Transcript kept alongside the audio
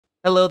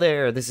Hello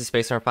there, this is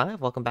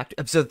Space5. Welcome back to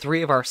episode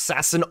 3 of our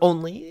Assassin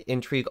only,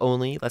 Intrigue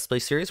only Let's Play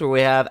series where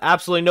we have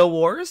absolutely no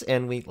wars.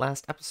 And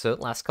last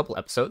couple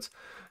episodes,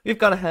 we've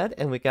gone ahead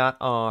and we got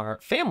our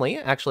family,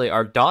 actually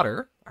our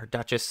daughter, our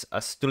Duchess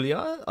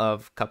Astulia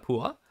of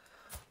Capua.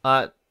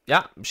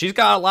 Yeah, she's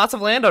got lots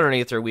of land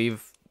underneath her.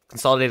 We've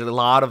consolidated a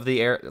lot of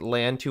the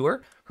land to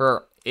her.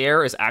 Her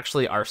heir is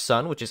actually our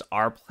son, which is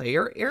our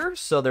player heir.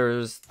 So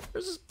there's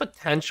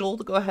potential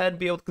to go ahead and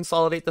be able to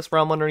consolidate this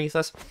realm underneath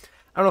us.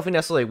 I don't know if we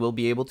necessarily will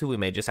be able to. We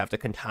may just have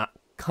to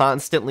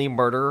constantly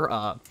murder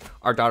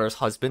our daughter's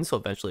husband, so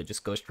eventually it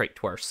just goes straight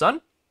to our son,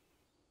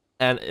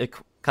 and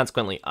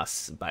consequently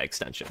us by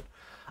extension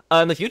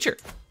in the future.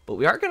 But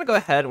we are going to go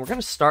ahead and we're going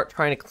to start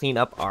trying to clean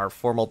up our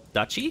formal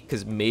duchy,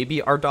 because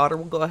maybe our daughter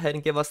will go ahead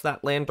and give us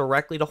that land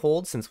directly to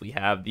hold, since we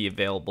have the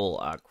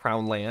available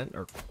crown land,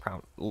 or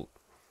crown...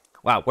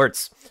 Wow,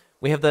 words.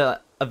 We have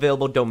the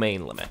available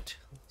domain limit,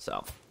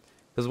 so...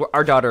 Because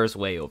our daughter is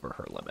way over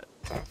her limit.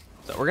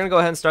 So we're going to go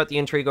ahead and start the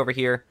intrigue over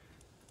here.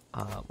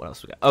 What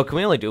else we got? Oh, can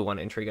we only do one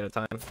intrigue at a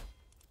time?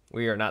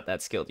 We are not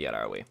that skilled yet,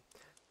 are we?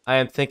 I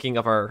am thinking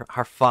of our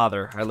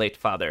father, our late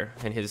father,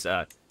 and his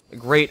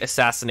great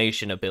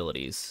assassination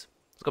abilities.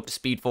 Let's go up to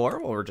speed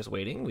 4 while we're just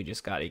waiting. We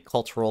just got a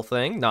cultural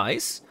thing.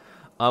 Nice.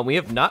 We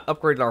have not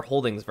upgraded our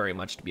holdings very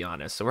much, to be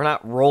honest, so we're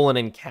not rolling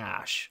in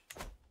cash.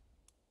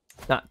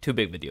 Not too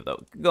big of a deal,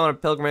 though. Go on a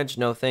pilgrimage.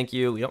 No, thank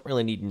you. We don't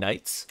really need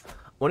knights.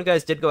 One of you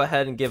guys did go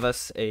ahead and give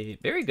us a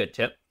very good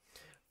tip.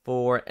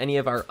 For any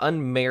of our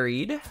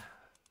unmarried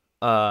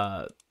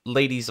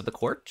ladies of the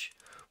court,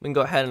 we can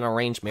go ahead and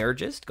arrange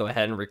marriages. Go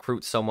ahead and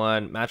recruit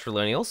someone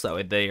matrilineal,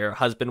 so their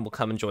husband will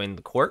come and join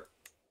the court.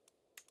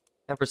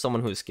 And for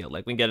someone who's skilled,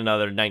 like we can get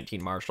another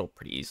 19 marshal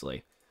pretty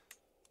easily.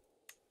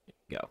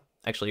 Go.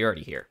 Actually, you're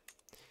already here.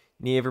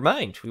 Never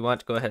mind. We want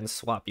to go ahead and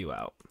swap you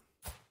out.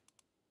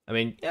 I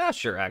mean, yeah,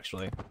 sure,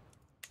 actually.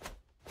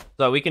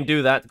 So we can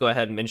do that to go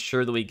ahead and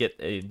ensure that we get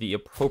the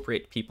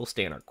appropriate people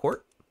stay in our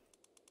court.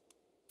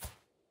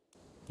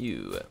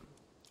 You.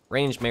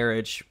 Arranged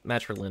marriage,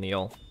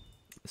 matrilineal.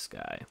 This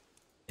guy.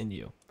 And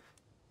you.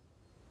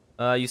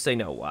 You say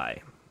no,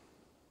 why?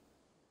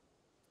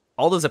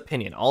 Alda's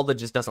opinion. Alda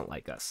just doesn't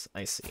like us.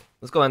 I see.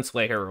 Let's go ahead and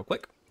sway her real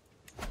quick.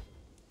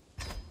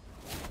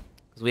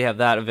 Because we have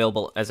that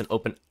available as an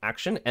open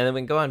action. And then we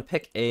can go ahead and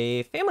pick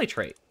a family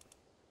trait.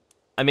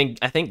 I mean,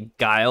 I think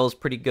Guile's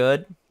pretty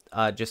good.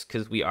 Just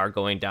because we are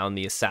going down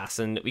the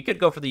assassin. We could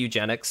go for the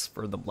eugenics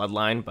for the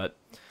bloodline, but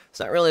it's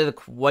not really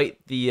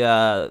quite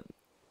the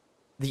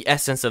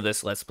essence of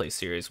this Let's Play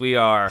series. We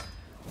are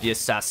the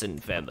assassin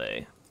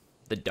family.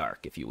 The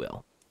dark, if you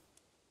will.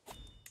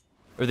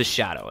 Or the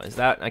shadow. Is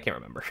that? I can't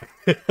remember.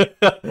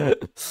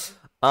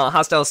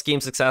 Hostile scheme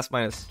success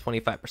minus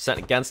 25%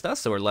 against us,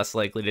 so we're less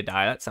likely to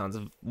die. That sounds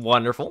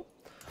wonderful.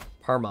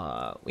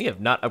 Parma. We have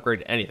not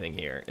upgraded anything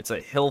here. It's a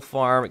hill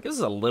farm. It gives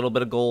us a little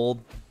bit of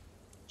gold.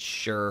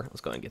 Sure.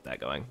 Let's go ahead and get that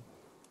going.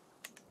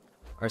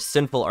 Our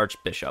sinful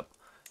archbishop.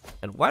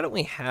 And why don't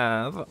we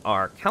have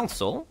our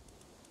council...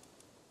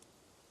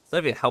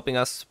 Instead of helping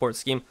us support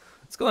scheme,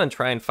 let's go ahead and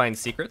try and find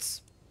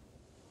secrets.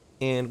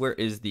 And where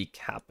is the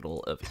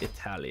capital of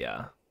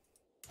Italia?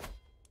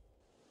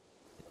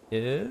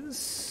 It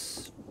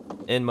is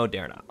in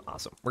Moderna.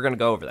 Awesome. We're going to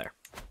go over there.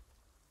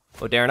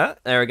 Moderna.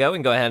 There we go. We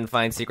can go ahead and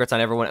find secrets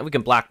on everyone. We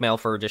can blackmail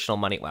for additional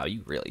money. Wow,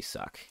 you really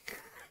suck.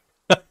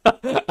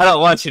 I don't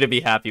want you to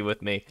be happy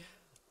with me.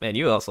 Man,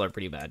 you also are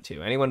pretty bad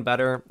too. Anyone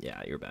better?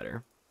 Yeah, you're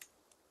better.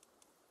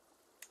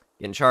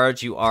 In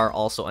charge, you are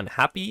also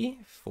unhappy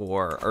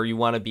or you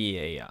want to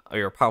be or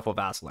you're a powerful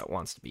vassal that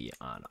wants to be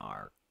on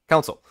our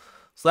council.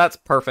 So that's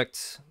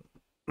perfect.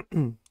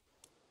 Who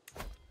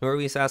are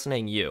we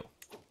assassinating? You.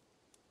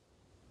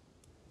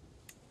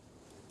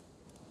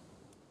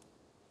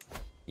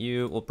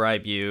 You will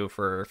bribe you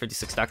for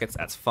 56 ducats.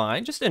 That's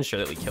fine. Just to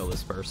ensure that we kill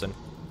this person.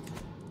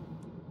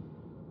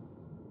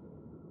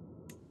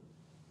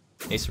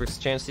 Ace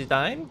chance to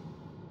dying.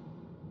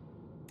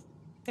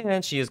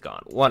 And she is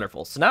gone.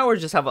 Wonderful. So now we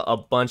just have a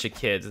bunch of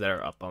kids that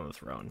are up on the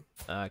throne.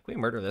 Can we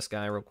murder this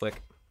guy real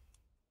quick?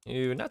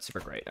 Ooh, not super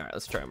great. All right,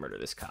 let's try and murder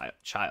this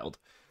child.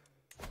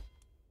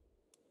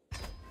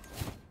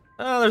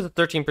 There's a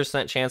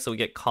 13% chance that we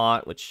get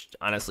caught, which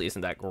honestly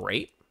isn't that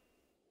great.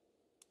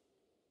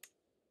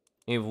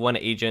 We have one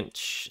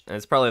agent, and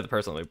it's probably the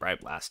person that we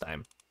bribed last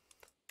time.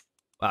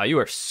 Wow, you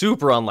are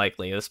super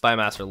unlikely. The spy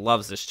master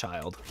loves this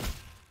child.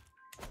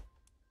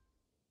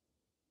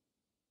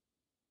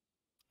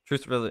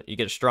 Truth, you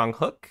get a strong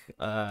hook.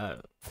 Not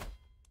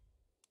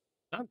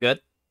good.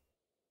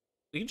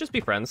 We can just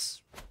be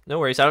friends. No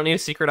worries. I don't need a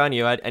secret on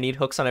you. I need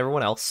hooks on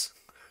everyone else.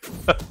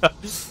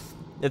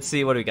 Let's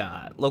see what we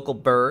got. Local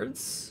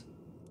birds.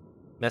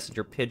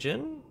 Messenger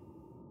pigeon.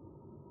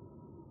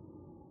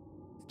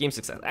 Game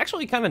success.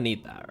 Actually, we kind of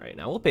need that right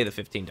now. We'll pay the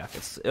 15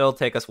 ducats. It'll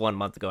take us 1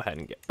 month to go ahead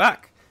and get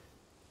back.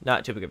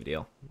 Not too big of a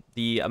deal.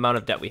 The amount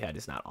of debt we had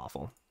is not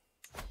awful.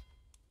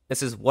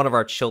 This is one of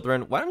our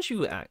children. Why don't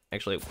you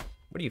actually...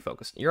 What are you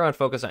focused? You're on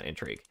focus on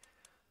intrigue.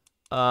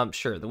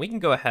 Sure. Then we can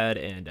go ahead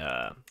and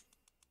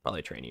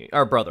probably train you.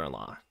 Our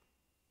brother-in-law.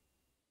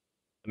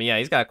 I mean, yeah,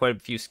 he's got quite a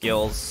few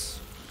skills.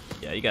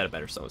 Yeah, you got a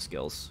better some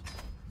skills.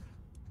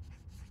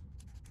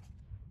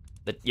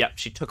 But yep,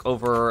 she took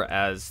over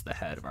as the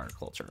head of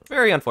agriculture.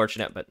 Very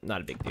unfortunate, but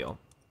not a big deal.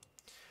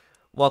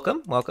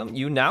 Welcome, welcome.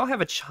 You now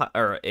have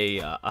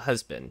a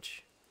husband.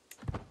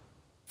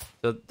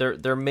 So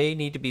there may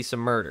need to be some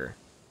murder.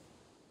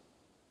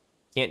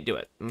 Can't do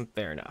it.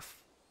 Fair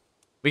enough.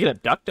 We can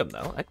abduct him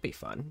though. That could be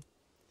fun.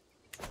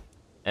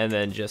 And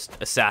then just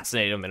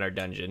assassinate him in our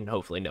dungeon.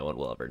 Hopefully no one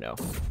will ever know.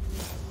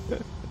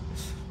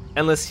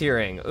 Endless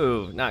hearing.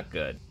 Ooh, not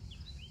good.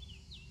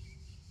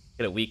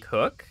 Get a weak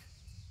hook.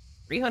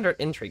 300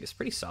 intrigue is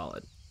pretty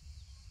solid.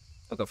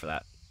 I'll go for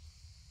that.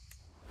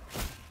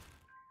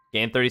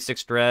 Gain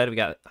 36 dread. We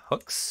got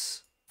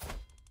hooks.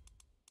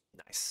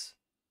 Nice.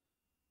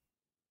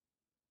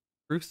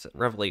 Truth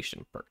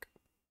Revelation perk.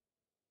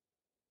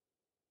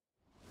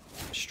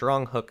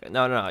 Strong hook.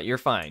 No, you're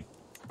fine.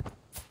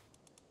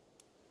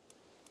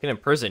 Can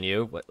imprison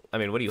you. What? I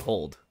mean, what do you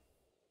hold?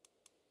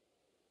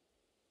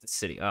 The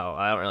city. Oh,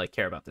 I don't really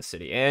care about the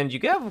city. And you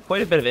have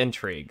quite a bit of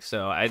intrigue,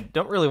 so I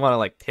don't really want to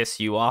like piss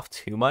you off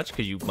too much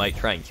because you might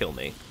try and kill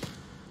me.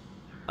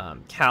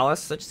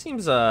 Callous. That just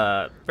seems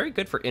very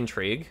good for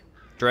intrigue.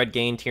 Dread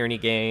gain, tyranny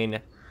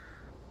gain.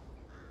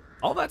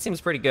 All that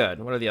seems pretty good.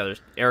 What are the others?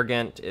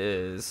 Arrogant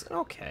is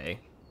okay.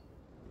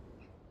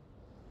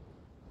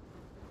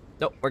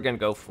 Nope, we're gonna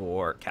go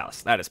for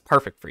Callous. That is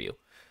perfect for you.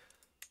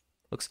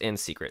 Looks and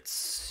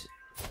secrets.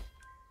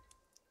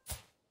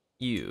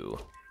 You.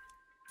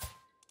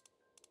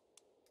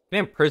 Can I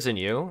imprison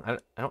you? I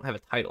don't have a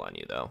title on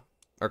you, though.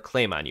 Or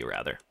claim on you,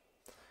 rather.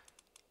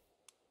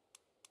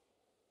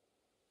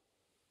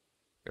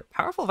 You're a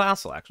powerful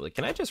vassal, actually.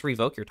 Can I just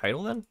revoke your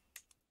title, then?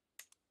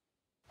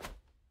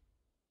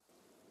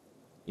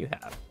 You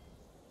have.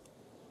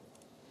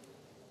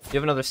 You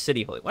have another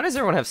city holding. Why does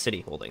everyone have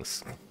city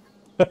holdings?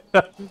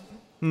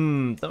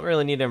 Don't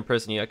really need to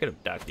imprison you. I could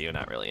abduct you.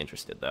 Not really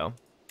interested, though.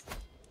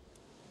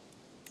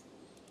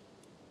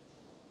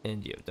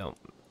 And you, don't.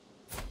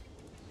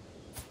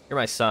 You're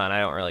my son.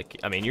 I don't really...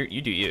 I mean,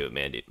 you do you,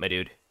 man, my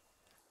dude.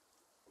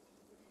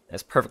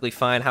 That's perfectly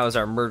fine. How is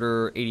our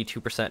murder?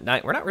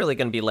 82%. We're not really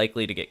going to be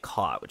likely to get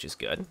caught, which is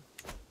good.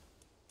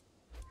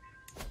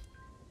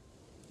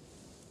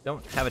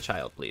 Don't have a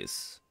child,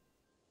 please.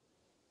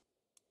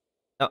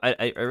 No,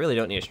 I really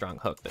don't need a strong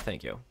hook, but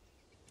thank you.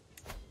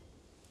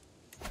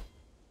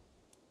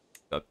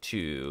 Up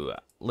to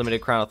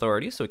limited crown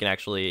authority, so we can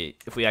actually,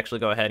 if we actually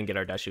go ahead and get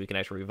our duchy, we can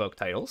actually revoke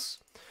titles.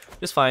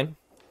 Just fine.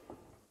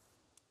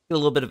 Get a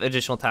little bit of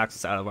additional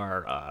taxes out of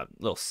our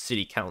little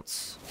city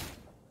counts,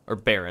 or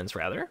barons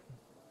rather.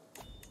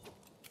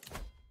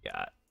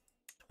 Got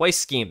twice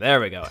scheme.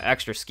 There we go.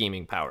 Extra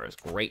scheming powers.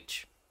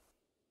 Great.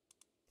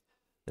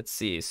 Let's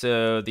see.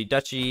 So the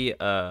Duchy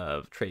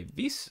of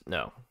Trevis,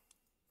 no,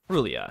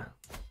 Frulia.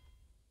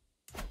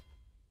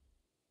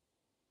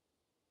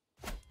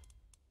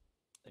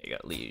 You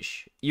got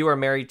liege. You are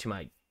married to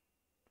my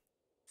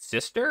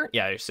sister?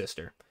 Yeah, your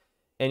sister.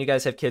 And you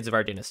guys have kids of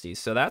our dynasty.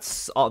 So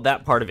that's all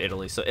that part of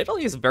Italy. So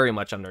Italy is very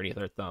much underneath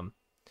our thumb.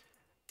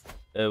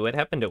 What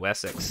happened to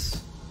Wessex?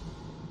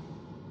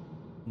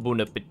 Bon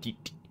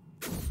appetit.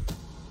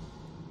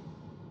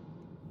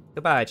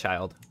 Goodbye,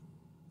 child.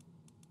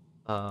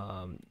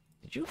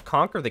 Did you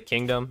conquer the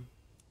kingdom?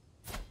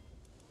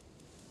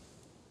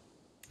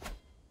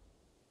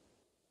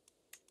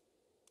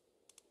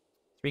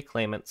 Three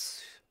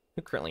claimants.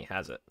 Who currently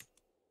has it?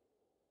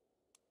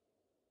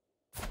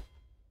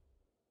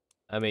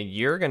 I mean,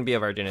 you're going to be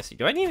of our dynasty.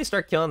 Do I need to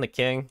start killing the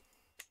king?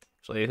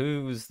 Actually,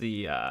 who's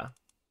the,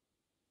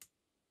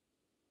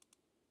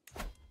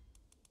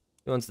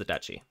 who owns the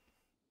duchy?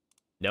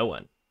 No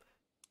one.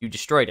 You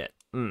destroyed it.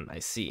 I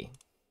see.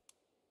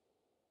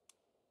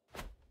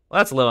 Well,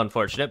 that's a little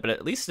unfortunate, but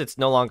at least it's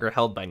no longer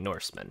held by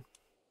Norsemen.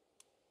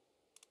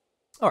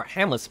 Oh, our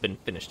Hamlet's been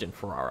finished in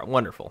Ferrara.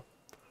 Wonderful.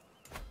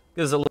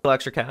 Gives us a little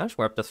extra cash.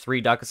 We're up to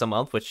 3 ducats a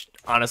month, which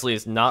honestly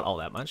is not all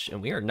that much.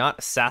 And we are not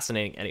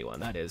assassinating anyone.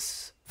 That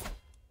is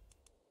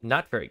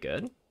not very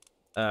good.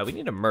 We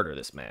need to murder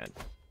this man.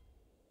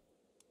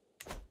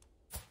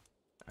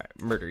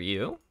 Alright, murder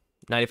you.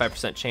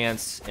 95%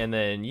 chance. And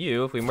then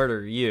you, if we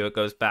murder you, it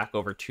goes back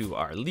over to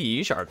our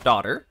liege, our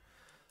daughter.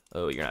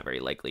 Oh, you're not very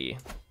likely.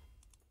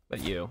 But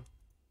you.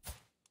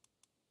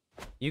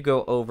 You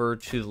go over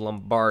to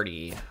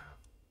Lombardy.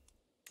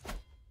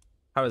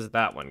 How is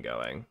that one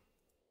going?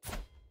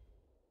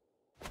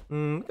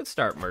 We could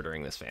start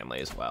murdering this family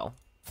as well.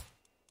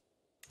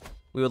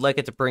 We would like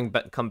it to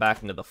come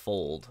back into the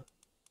fold,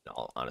 in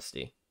all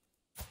honesty.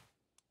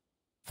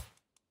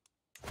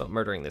 But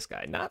murdering this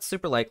guy, not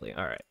super likely.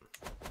 All right.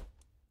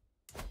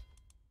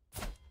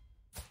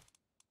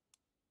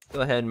 Go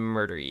ahead and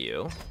murder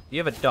you. You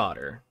have a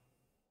daughter.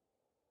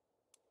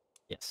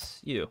 Yes,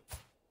 you.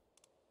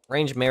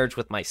 Arrange marriage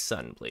with my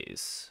son,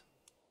 please.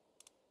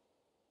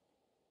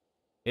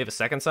 You have a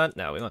second son?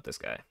 No, we want this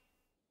guy.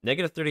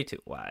 Negative 32.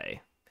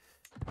 Why?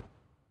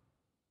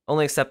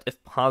 Only accept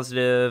if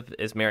positive,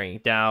 is marrying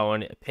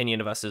down,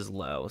 opinion of us is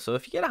low. So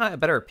if you get a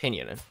better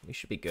opinion, we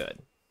should be good.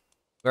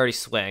 We're already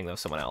swaying, though,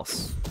 someone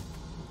else.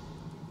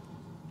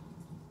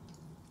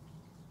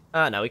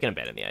 No, we can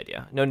abandon the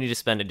idea. No need to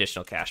spend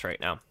additional cash right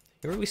now.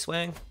 Who are we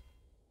swaying?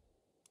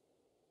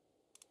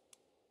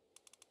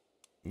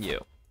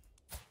 You.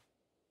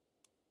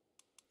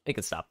 We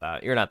can stop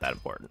that. You're not that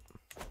important.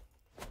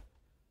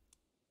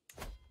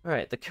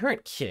 Alright, the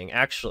current king,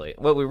 actually.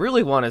 What we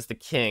really want is the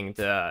king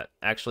to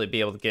actually be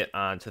able to get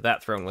onto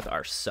that throne with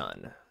our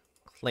son.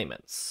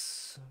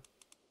 Claimants.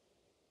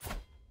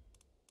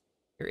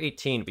 You're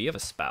 18, but you have a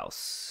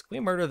spouse. Can we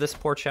murder this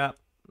poor chap?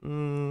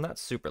 Not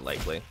super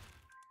likely.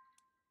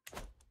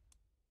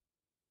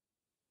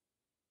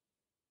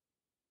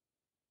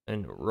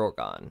 And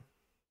Rorgon.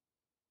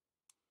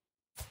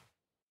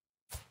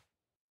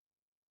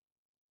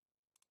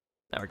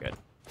 Now we're good.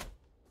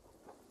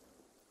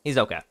 He's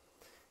okay.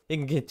 He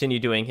can continue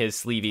doing his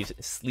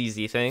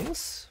sleazy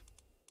things.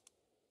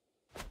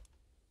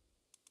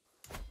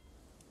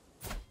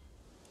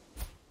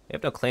 We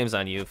have no claims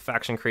on you.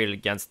 Faction created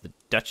against the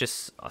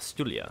Duchess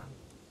Astulia.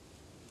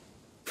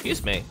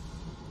 Excuse me.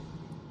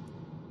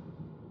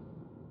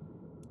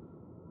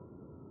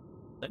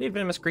 Studied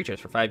venomous creatures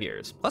for 5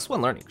 years.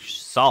 +1 learning.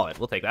 Solid.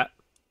 We'll take that.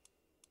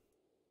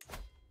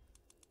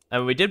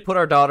 And we did put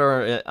our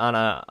daughter on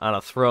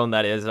a throne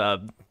that is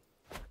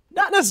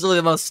not necessarily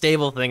the most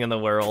stable thing in the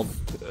world.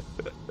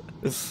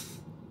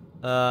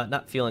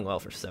 Not feeling well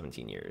for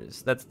 17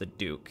 years. That's the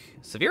Duke.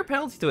 Severe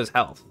penalty to his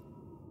health.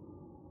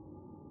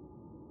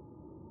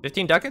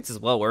 15 ducats is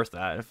well worth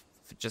that if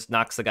it just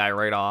knocks the guy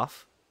right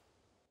off.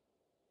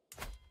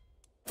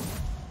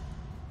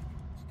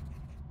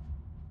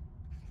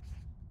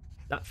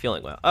 Not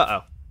feeling well.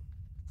 Uh-oh.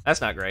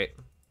 That's not great.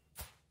 Do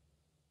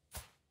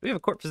we have a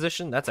court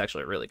position? That's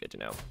actually really good to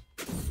know.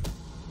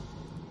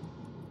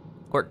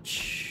 Court.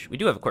 We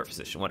do have a court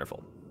position.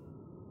 Wonderful.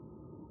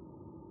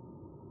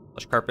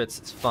 Plush carpets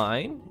is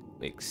fine.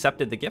 We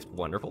accepted the gift.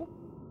 Wonderful.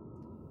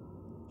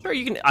 Sure,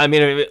 you can... I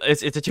mean,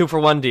 it's a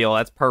 2-for-1 deal.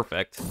 That's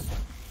perfect.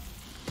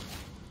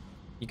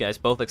 You guys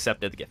both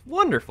accepted the gift.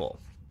 Wonderful.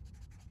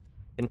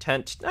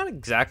 Content. Not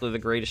exactly the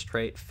greatest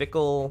trait.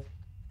 Fickle.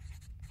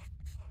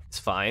 It's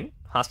fine.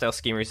 Hostile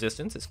scheme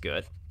resistance is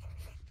good.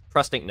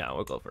 Trusting. No,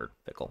 we'll go for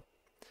fickle.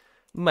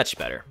 Much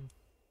better.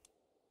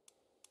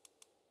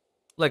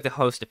 Like to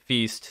host a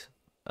feast,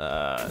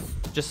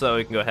 just so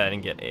we can go ahead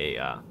and get a,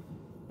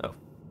 oh.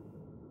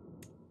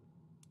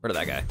 Where'd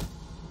that guy?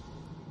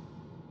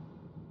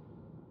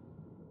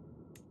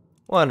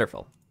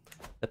 Wonderful.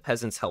 The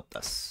peasants helped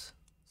us.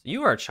 So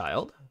you are a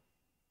child.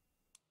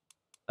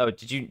 Oh,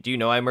 do you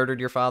know I murdered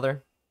your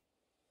father?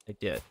 I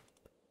did.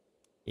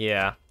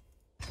 Yeah.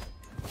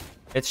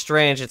 It's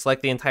strange, it's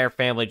like the entire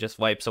family just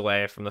wipes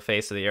away from the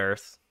face of the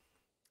earth.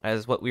 That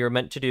is what we were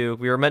meant to do.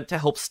 We were meant to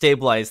help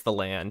stabilize the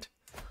land.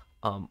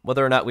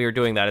 Whether or not we were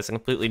doing that is a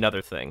completely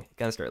another thing.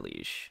 Against our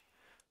liege.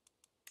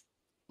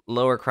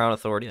 Lower crown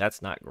authority,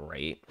 that's not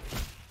great.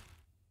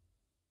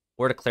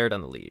 War declared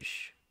on the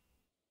liege.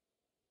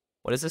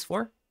 What is this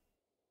for?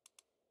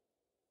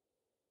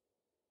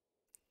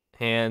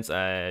 Hands,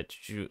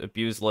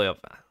 abuse loyal.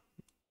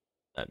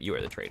 You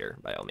are the traitor,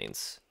 by all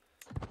means.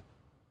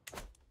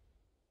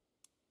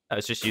 Oh,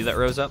 it's just you that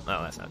rose up?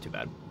 Oh, that's not too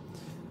bad.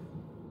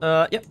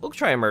 Yep, we'll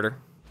try a murder.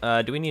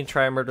 Do we need to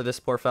try and murder this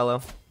poor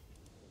fellow?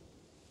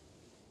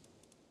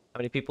 How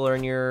many people are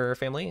in your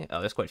family? Oh,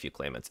 there's quite a few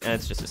claimants. And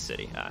it's just a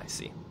city. Ah, I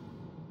see.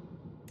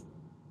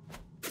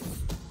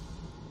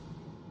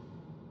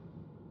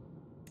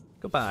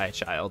 Goodbye,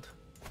 child.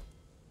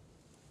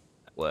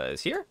 That was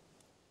here?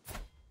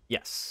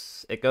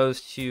 Yes. It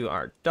goes to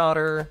our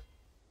daughter.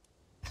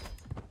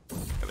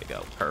 There we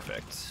go.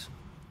 Perfect.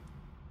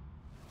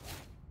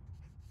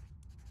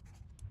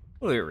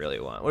 What do we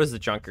really want? What does the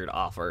Drunkard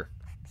offer?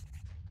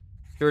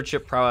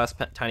 Stewardship, prowess,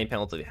 tiny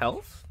penalty,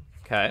 health.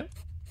 Okay.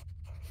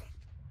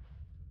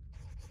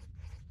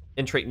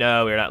 Intrigue.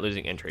 No, we're not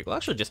losing intrigue. We'll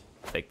actually just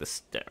take the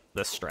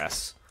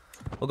stress.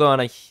 We'll go on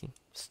a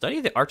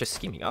study the art of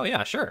scheming. Oh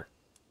yeah, sure.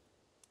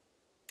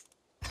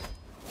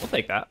 We'll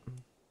take that.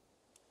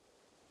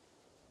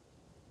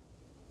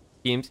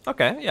 Schemes.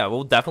 Okay, yeah,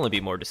 we'll definitely be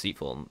more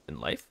deceitful in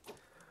life.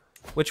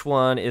 Which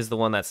one is the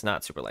one that's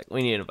not super likely?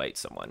 We need to invite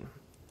someone.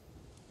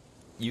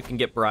 You can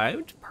get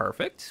bribed.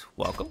 Perfect.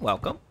 Welcome,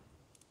 welcome.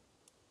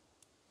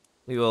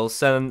 We will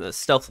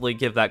stealthily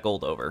give that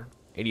gold over.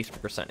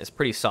 83% is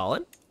pretty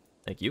solid.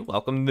 Thank you.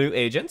 Welcome, new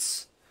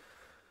agents.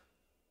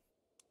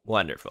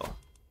 Wonderful.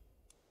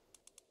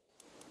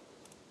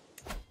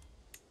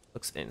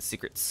 Looks in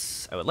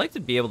secrets. I would like to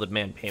be able to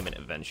demand payment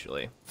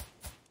eventually.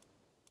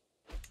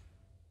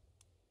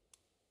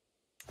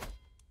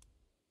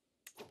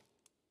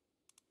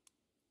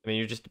 I mean,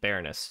 you're just a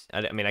baroness.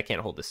 I mean, I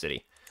can't hold the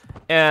city.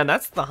 And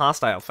that's the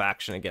hostile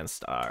faction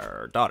against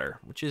our daughter,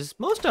 which is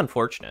most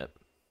unfortunate.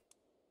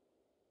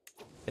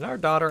 Can our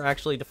daughter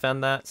actually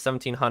defend that?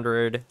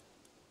 1700.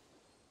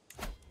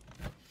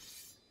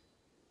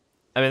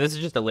 I mean, this is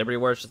just a Liberty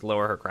War. It's just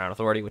lower her crown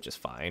authority, which is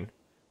fine.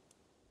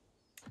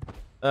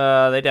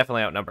 They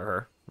definitely outnumber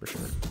her, for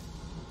sure.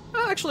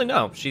 Actually,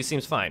 no. She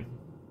seems fine.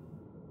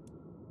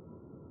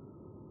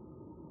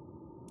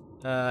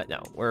 No,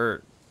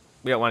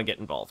 we don't want to get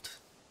involved.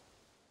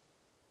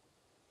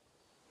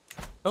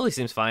 Totally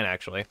seems fine,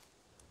 actually.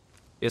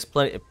 He has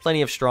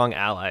plenty of strong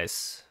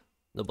allies.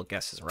 Noble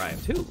guest has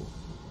arrived, too.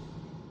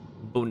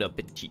 Bon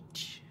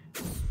appetit.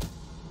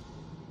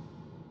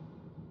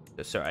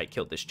 So sorry I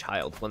killed this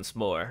child once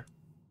more.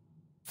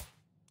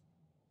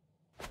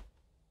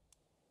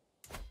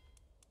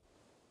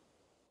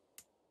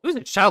 Who's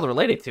the child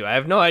related to? I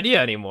have no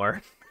idea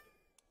anymore.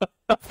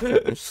 Oh,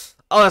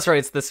 that's right,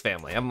 it's this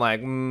family. I'm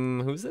like,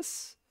 who's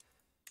this?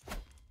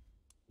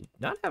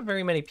 Not have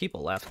very many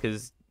people left,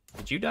 because...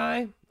 Did you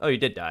die? Oh, you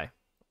did die.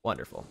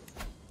 Wonderful.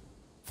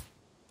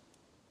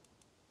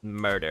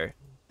 Murder.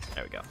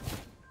 There we go.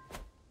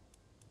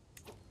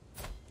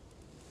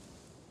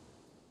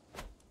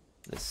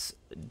 This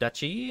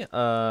duchy,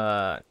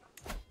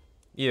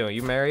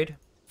 you married?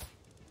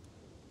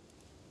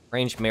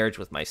 Arranged marriage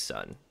with my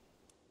son.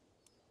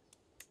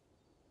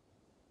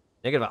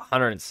 Negative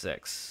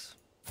 106.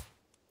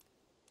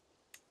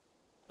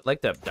 I'd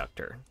like to abduct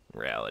her, in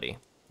reality.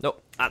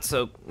 Nope, not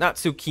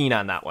so keen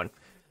on that one.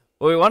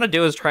 What we want to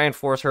do is try and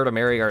force her to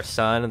marry our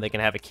son, and they can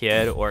have a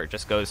kid, or it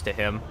just goes to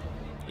him.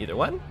 Either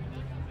one.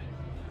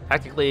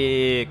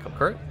 Tactically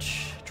concurrent.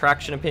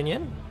 Traction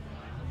opinion.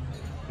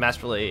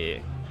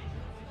 Masterfully.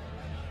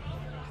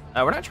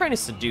 We're not trying to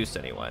seduce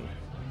anyone.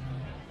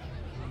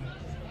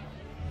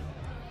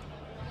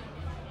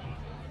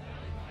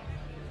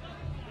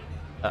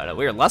 No,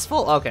 we are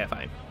lustful? Okay,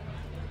 fine.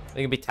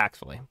 We can be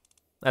tactfully.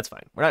 That's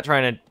fine. We're not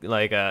trying to,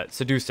 like,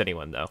 seduce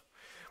anyone, though.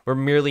 We're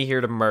merely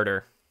here to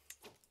murder.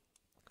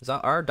 Does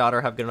our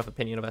daughter have good enough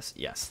opinion of us?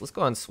 Yes. Let's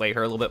go and sway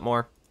her a little bit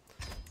more.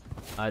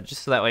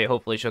 Just so that way,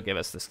 hopefully, she'll give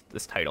us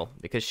this title.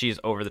 Because she's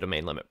over the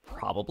domain limit,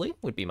 probably,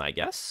 would be my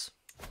guess.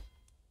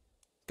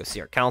 Go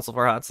see our council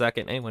for a hot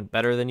second. Anyone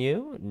better than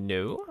you?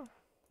 No.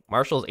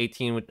 Marshall's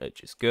 18,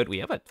 which is good. We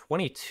have a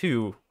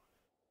 22.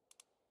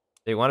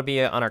 They want to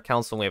be on our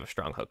council, and we have a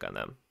strong hook on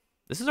them.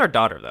 This is our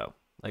daughter, though.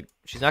 Like,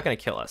 she's not going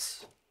to kill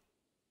us.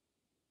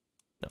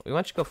 No, we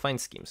want you to go find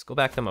schemes. Go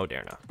back to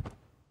Moderna.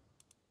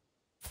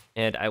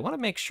 And I want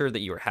to make sure that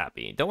you are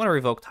happy. Don't want to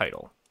revoke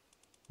title.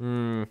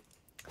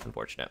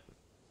 Unfortunate.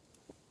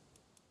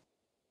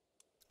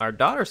 Our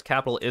daughter's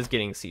capital is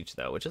getting sieged,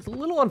 though, which is a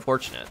little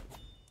unfortunate.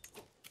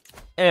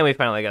 And we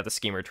finally got the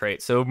schemer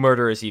trait, so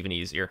murder is even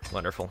easier.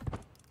 Wonderful.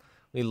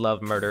 We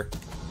love murder.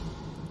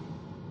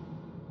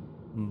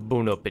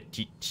 Bon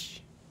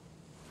appetit.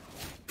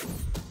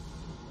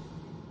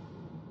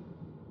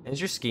 Is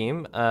your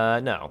scheme?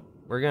 No.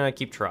 We're gonna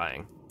keep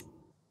trying.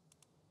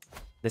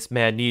 This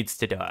man needs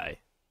to die.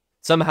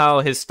 Somehow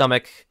his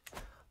stomach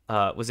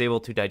was able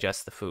to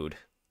digest the food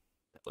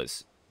that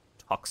was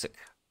toxic.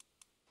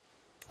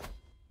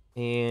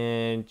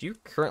 And you're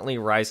currently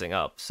rising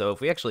up, so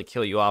if we actually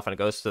kill you off and it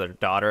goes to their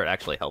daughter, it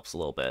actually helps a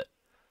little bit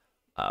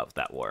with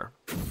that war.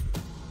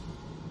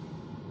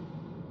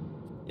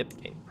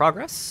 Yep, gain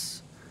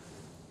progress.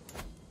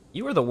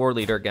 You are the war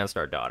leader against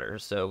our daughter,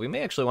 so we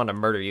may actually want to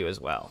murder you as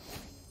well.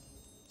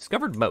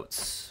 Discovered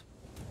moats.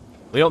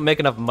 We don't make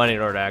enough money in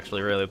order to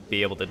actually really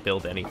be able to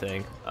build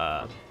anything.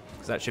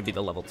 Because that should be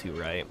the level 2,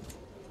 right?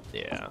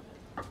 Yeah.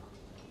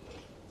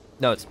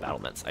 No, it's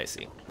battlements. I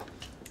see.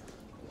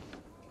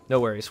 No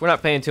worries. We're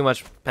not paying too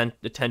much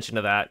attention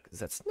to that, because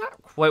that's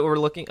not quite what we're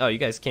looking... Oh, you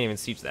guys can't even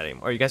siege that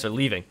anymore. You guys are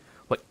leaving.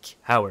 What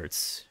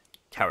cowards.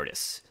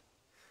 Cowardice.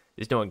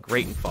 Is doing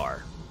great and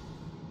far.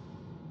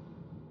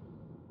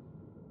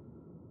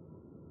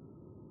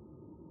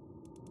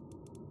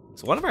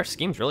 So one of our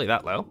schemes really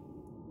that low?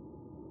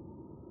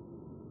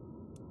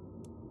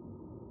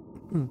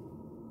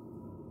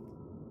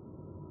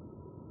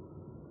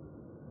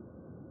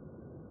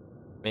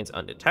 Remains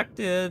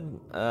undetected.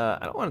 I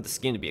don't want the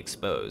scheme to be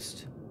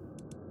exposed.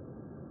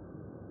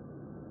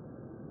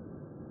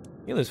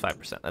 You lose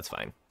 5%, that's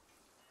fine.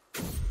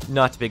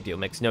 Not a big deal,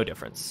 makes no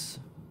difference.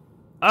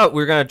 Oh,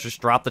 we're gonna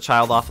just drop the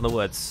child off in the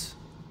woods.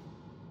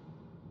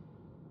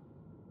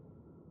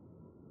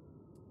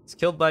 It's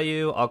killed by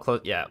you, I'll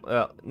close, yeah,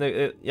 well,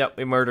 yep,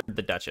 we murdered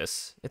the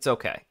Duchess. It's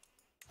okay.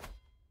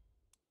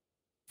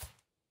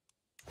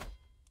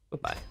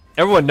 Goodbye.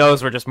 Everyone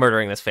knows we're just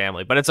murdering this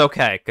family, but it's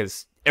okay,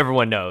 because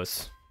everyone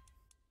knows.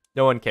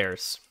 No one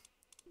cares.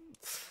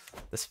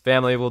 This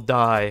family will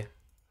die.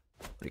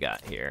 What do we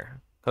got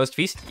here? Host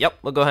feast? Yep,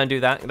 we'll go ahead and do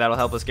that. That'll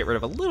help us get rid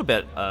of a little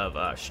bit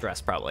of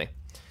stress, probably.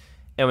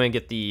 And we can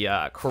get the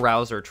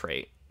carouser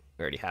trait.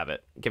 We already have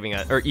it. Giving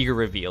a, or eager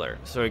revealer.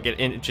 So we get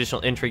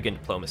additional intrigue and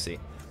diplomacy.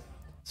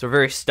 So we're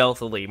very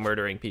stealthily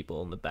murdering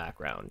people in the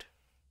background.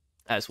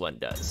 As one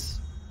does.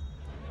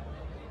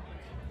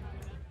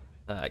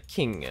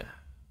 King.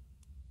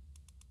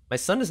 My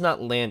son has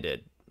not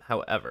landed,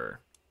 however.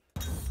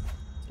 Is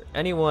there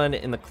anyone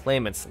in the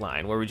claimant's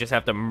line where we just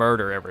have to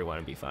murder everyone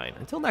and be fine?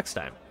 Until next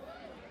time.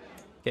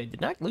 Okay,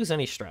 did not lose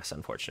any stress,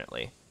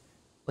 unfortunately.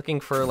 Looking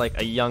for, like,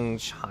 a young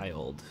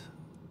child.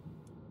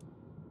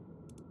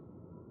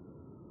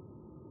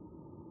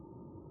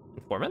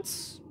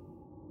 Informants?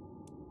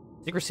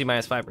 Secrecy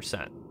minus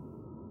 5%.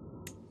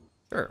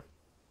 Sure.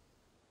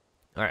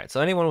 All right,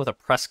 so anyone with a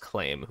press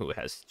claim who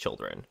has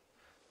children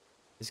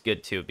is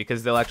good too,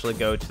 because they'll actually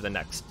go to the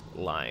next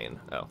line.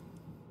 Oh,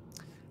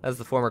 as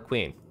the former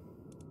queen.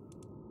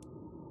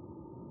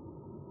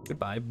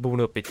 Goodbye,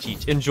 bon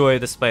appetit. Enjoy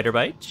the spider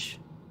bite.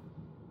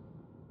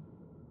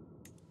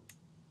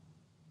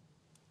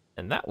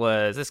 And that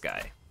was this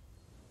guy.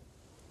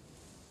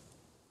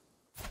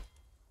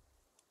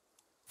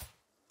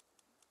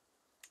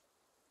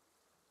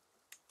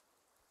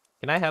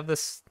 Can I have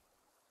this?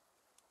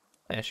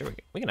 Yeah, sure,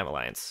 we can have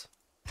alliance.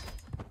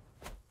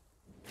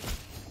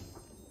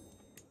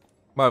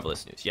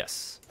 Marvelous news,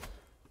 yes.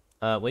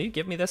 Will you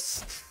give me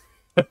this?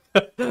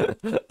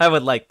 I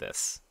would like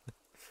this.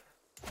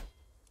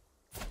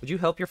 Would you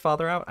help your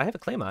father out? I have a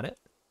claim on it.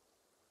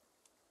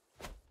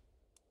 I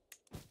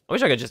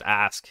wish I could just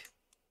ask.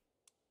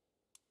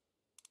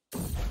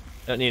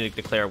 Don't need to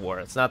declare war.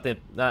 It's not the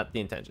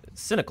intention.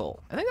 It's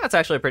cynical. I think that's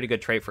actually a pretty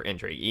good trait for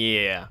Intrigue.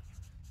 Yeah.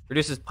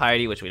 Reduces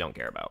piety, which we don't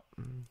care about.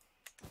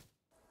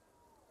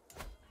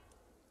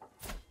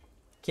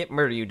 Can't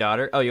murder you,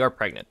 daughter. Oh, you are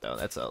pregnant, though.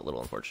 That's a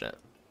little unfortunate.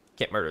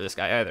 Can't murder this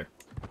guy either.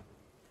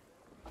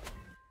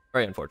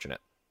 Very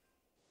unfortunate.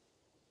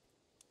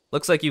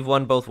 Looks like you've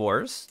won both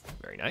wars.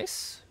 Very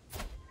nice.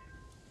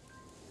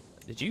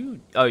 Did you...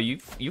 Oh, you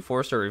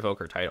forced her to revoke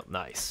her title.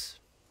 Nice.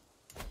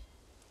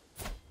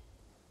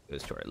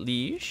 Goes to our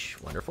liege.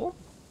 Wonderful.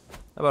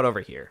 How about over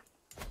here?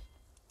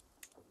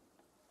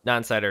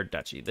 Non-cider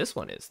duchy. This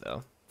one is,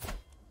 though. How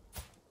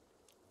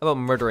about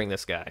murdering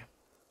this guy?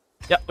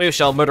 Yep, we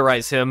shall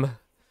murderize him.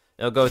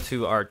 It'll go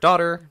to our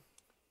daughter.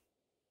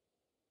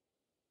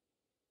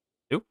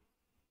 Oop.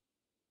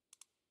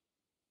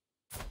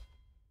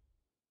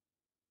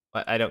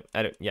 It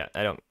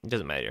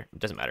doesn't matter. It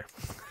doesn't matter.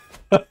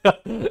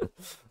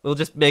 We'll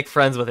just make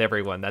friends with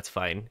everyone. That's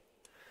fine.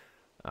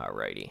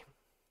 Alrighty.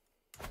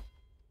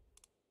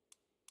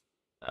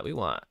 We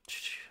want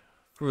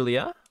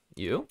Frulia,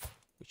 you.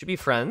 We should be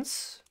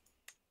friends.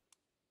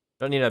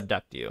 Don't need to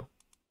abduct you.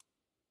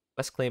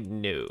 West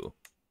claim, no.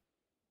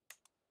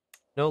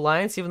 No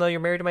alliance, even though you're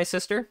married to my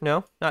sister?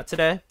 No, not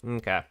today.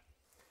 Okay.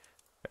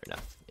 Fair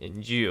enough.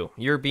 And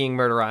you're being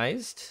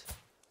murderized.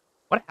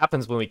 What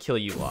happens when we kill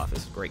you off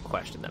is a great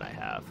question that I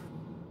have.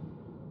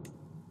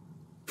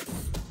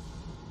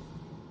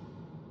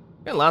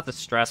 Got lots of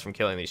stress from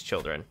killing these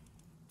children.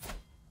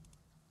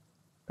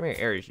 How many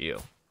heirs you?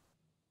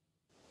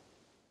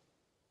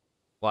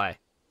 Why?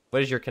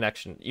 What is your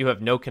connection? You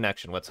have no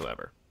connection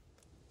whatsoever.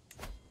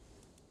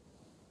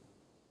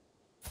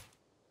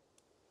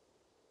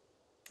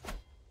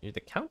 You're the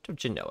Count of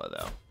Genoa,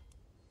 though.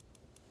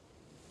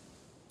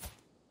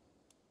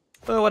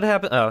 Oh, what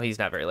happened? Oh, he's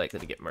not very likely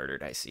to get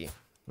murdered, I see.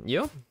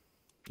 You?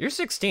 You're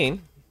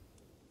 16.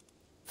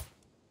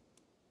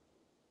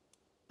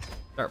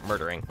 Start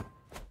murdering.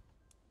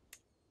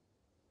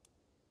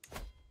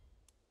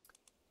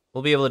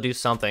 We'll be able to do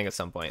something at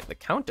some point. The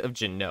Count of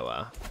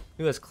Genoa.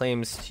 Who has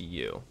claims to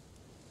you?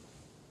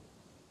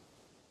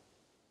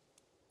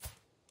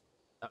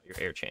 Oh, your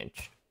heir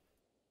changed.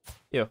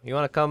 You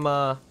want to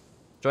come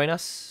join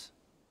us?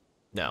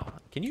 No.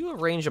 Can you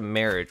arrange a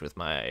marriage with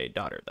my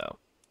daughter, though?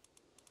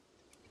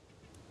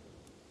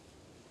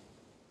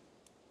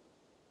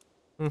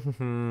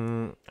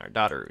 Our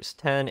daughter is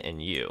 10,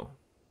 and you.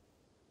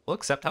 We'll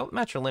accept how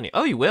matrilineal.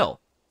 Oh, you will.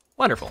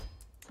 Wonderful.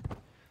 So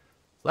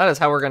that is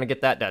how we're going to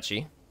get that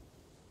duchy.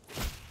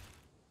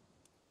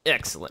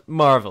 Excellent.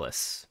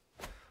 Marvelous.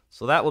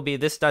 So that will be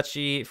this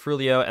duchy,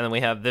 Frulio, and then we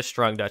have this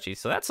strong duchy.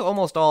 So that's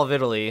almost all of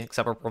Italy,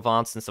 except for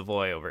Provence and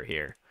Savoy over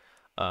here,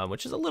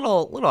 which is a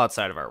little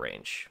outside of our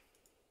range.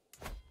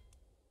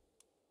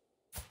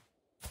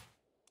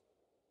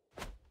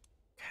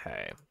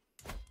 Okay.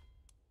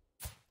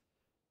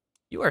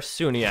 You are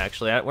Sunni,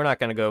 actually. We're not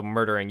going to go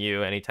murdering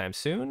you anytime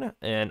soon.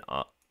 And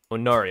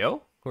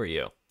Honorio, who are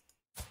you?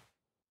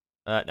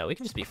 No, we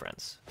can just be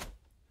friends.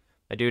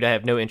 My dude, I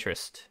have no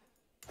interest.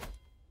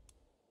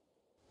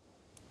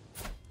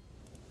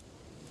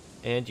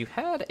 And you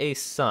had a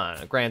son,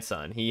 a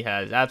grandson. He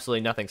has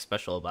absolutely nothing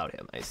special about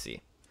him, I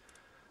see.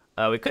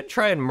 We could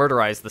try and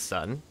murderize the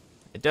son.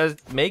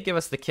 It may give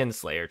us the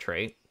kinslayer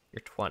trait.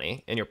 You're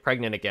 20, and you're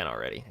pregnant again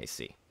already, I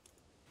see.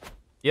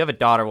 If you have a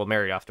daughter, we'll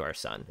marry off to our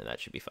son, and that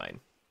should be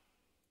fine.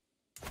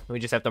 We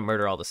just have to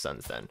murder all the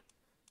sons then.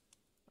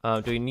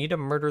 Do we need to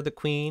murder the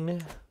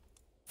queen?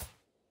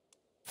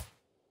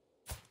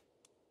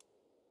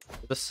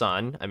 The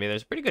son. I mean,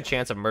 there's a pretty good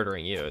chance of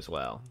murdering you as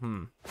well.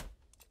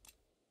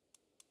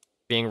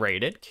 Being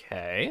raided.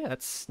 Okay,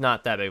 that's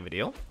not that big of a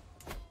deal.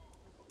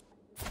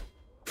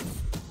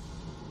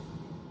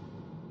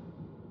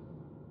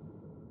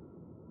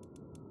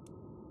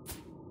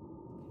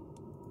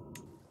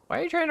 Why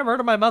are you trying to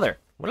murder my mother?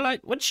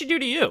 What did she do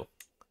to you?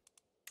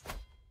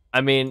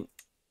 I mean,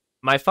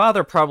 my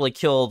father probably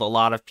killed a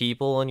lot of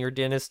people in your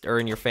dynasty or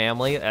in your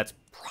family. That's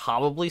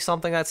probably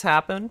something that's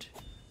happened.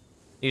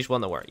 You just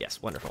won the war.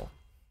 Yes, wonderful.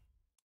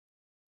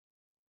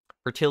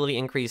 Fertility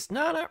increase.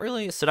 No, not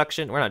really.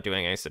 Seduction. We're not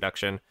doing any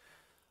seduction.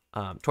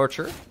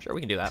 Torture. Sure,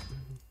 we can do that.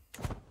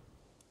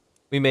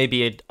 We may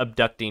be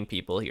abducting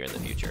people here in the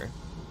future.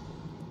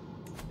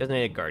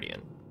 Designated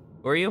guardian.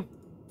 Who are you?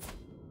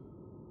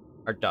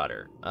 Our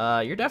daughter.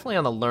 You're definitely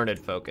on the learned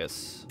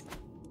focus.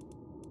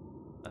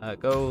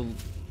 Go...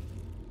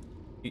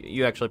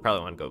 You actually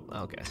probably want to go...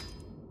 Okay.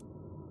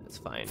 That's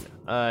fine.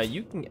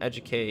 You can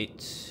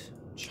educate...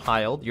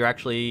 Child. You're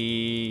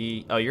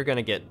actually... Oh, you're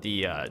gonna get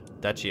the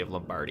Duchy of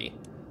Lombardy.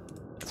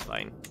 That's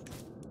fine.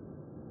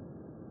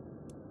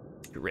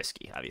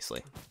 Risky,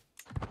 obviously.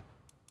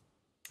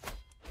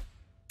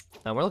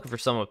 Now we're looking for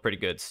someone with pretty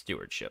good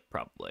stewardship,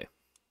 probably.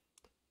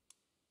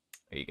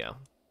 There you go.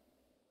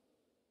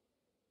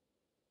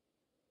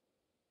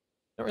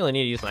 Don't really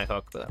need to use my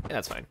hook, but yeah,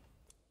 that's fine.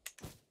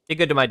 Be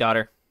good to my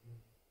daughter.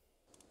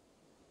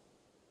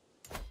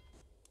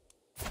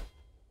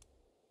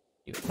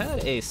 You've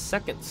had a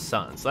second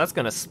son, so that's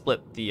gonna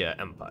split the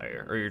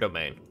empire, or your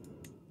domain.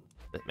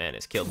 That man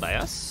is killed by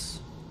us.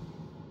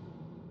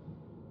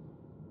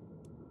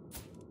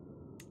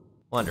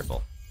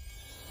 Wonderful.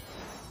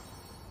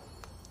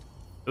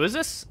 Who is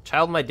this?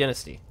 Child of my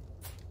dynasty.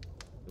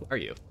 Who are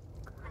you?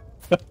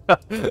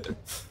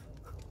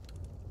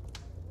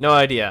 No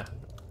idea.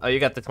 Oh, you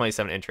got the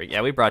 27 intrigue.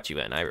 Yeah, we brought you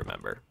in, I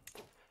remember.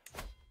 I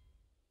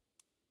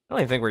don't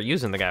even think we're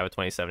using the guy with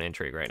 27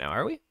 intrigue right now,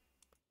 are we?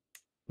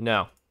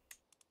 No.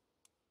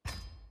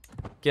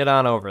 Get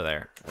on over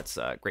there. That's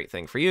a great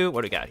thing for you.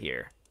 What do we got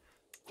here?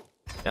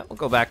 Yeah, we'll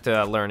go back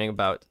to learning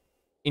about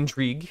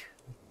intrigue.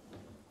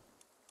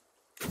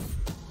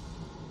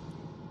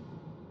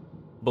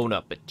 Bon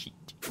appetit.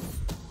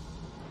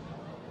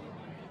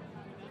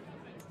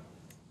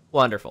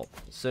 Wonderful.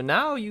 So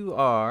now you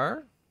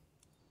are...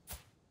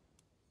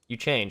 You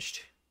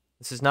changed.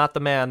 This is not the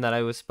man that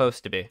I was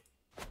supposed to be.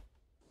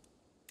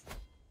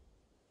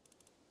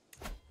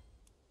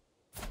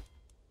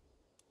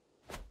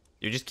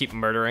 You just keep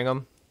murdering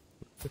him?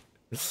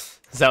 Is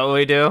that what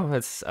we do?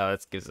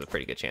 It gives us a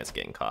pretty good chance of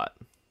getting caught.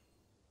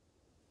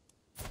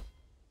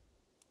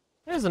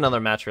 There's another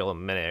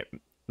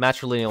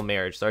matrilineal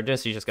marriage, so our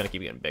dynasty's just gonna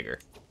keep getting bigger.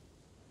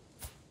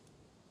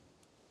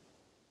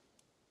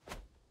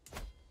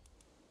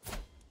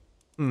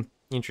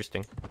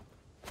 Interesting.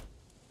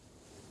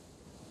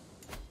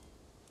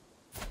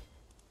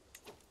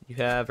 You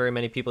have very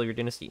many people in your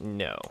dynasty?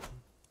 No.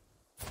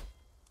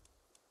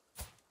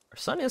 Our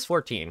son is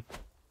 14.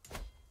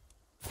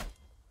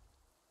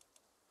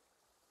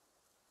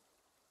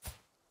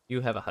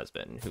 You have a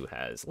husband who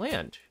has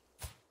land.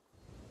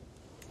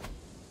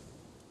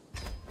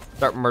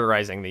 Start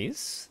murderizing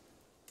these.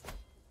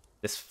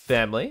 This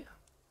family.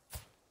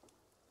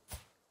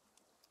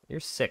 You're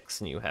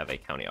 6 and you have a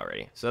county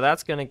already. So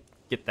that's gonna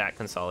get that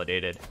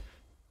consolidated.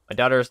 My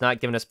daughter has not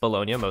given us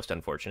Bologna, most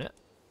unfortunate.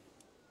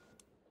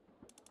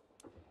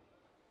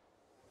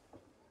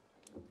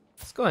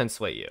 Let's go ahead and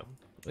sway you.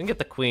 We can get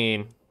the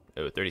queen.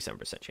 Oh,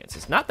 37% chance.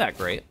 It's not that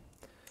great.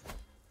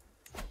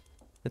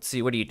 Let's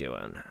see, what are you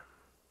doing?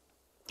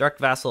 Direct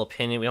vassal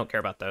opinion, we don't care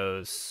about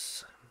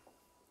those.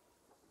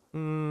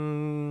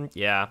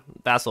 Yeah,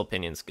 vassal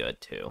opinion's good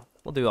too.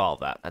 We'll do all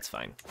of that, that's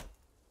fine.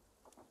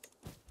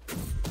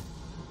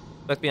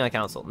 Let's be on the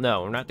council.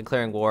 No, we're not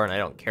declaring war and I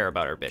don't care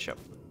about our bishop.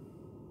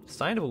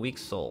 Sign of a weak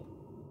soul.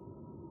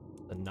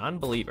 The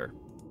non-believer.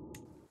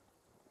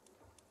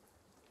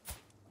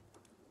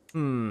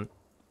 We'd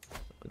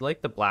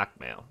like the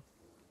blackmail.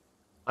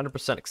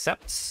 100%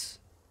 accepts.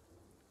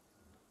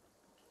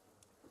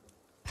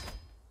 There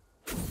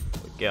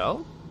we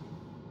go.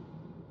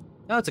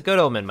 No, it's a good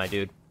omen, my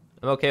dude.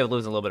 I'm okay with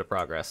losing a little bit of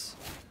progress.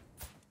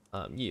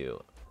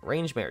 You.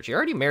 Arranged marriage. You're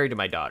already married to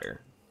my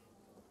daughter.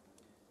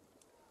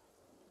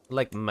 I'd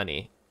like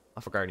money.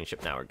 Off of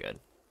guardianship, now we're good.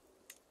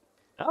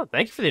 Oh,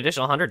 thank you for the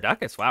additional 100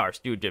 ducats. Wow, our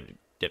dude did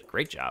a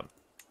great job.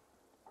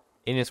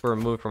 Indians were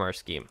removed from our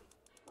scheme.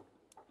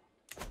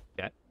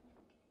 Okay.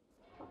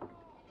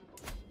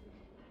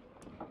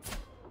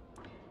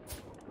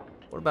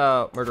 What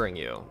about murdering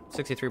you?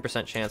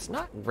 63% chance.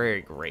 Not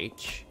very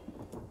great.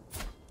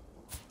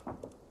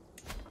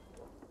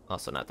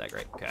 Also not that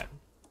great. Okay.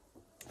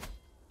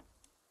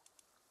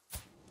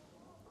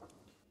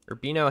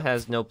 Urbino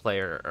has no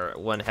player,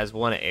 or has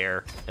one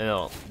heir,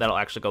 and that'll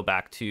actually go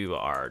back to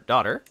our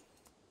daughter.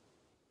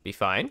 Be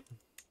fine.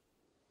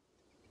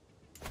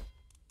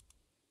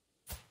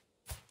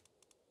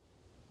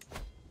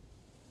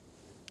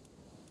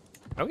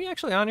 Are we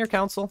actually on your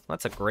council?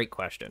 That's a great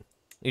question.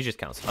 You just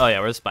council. Oh yeah,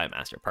 we're the spy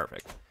master.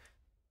 Perfect.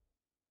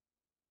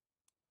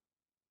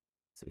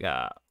 So we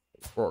got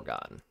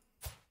Gorgon.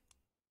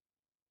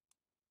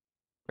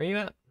 Where are you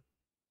at?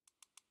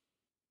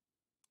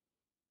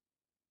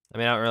 I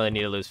mean, I don't really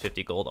need to lose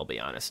 50 gold, I'll be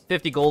honest.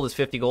 50 gold is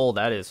 50 gold.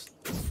 That is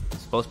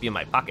supposed to be in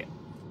my pocket.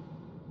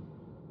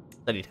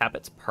 Studied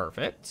habits.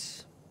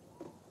 Perfect.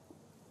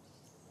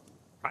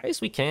 Price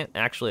we can't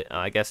actually...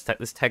 I guess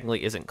this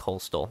technically isn't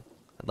coastal.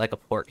 I'd like a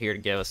port here to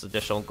give us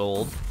additional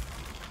gold.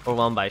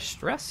 Overwhelmed by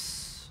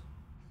stress.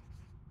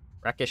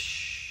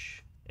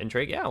 Rakish.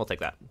 Intrigue. Yeah, we'll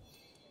take that.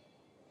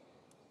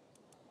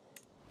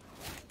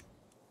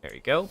 There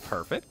you go.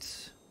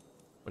 Perfect.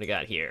 What do you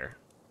got here?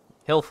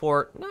 Hill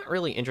Fort, not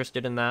really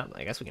interested in that.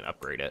 I guess we can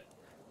upgrade it.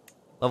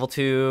 Level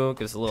 2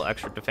 gives a little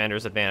extra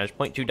defender's advantage.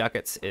 0.2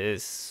 ducats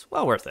is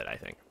well worth it, I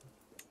think.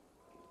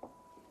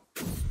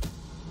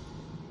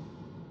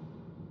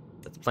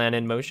 Let's plan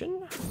in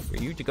motion for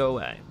you to go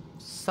away.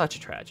 Such a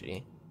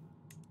tragedy.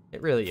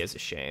 It really is a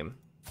shame.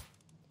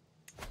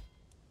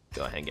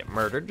 Go ahead and get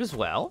murdered as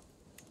well.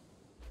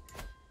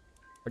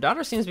 Her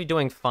daughter seems to be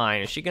doing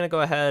fine. Is she going to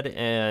go ahead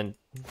and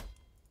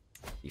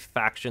be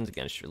factions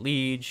against your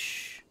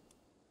liege?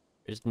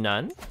 There's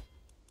none.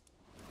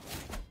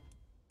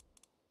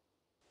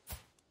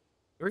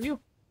 Who are you?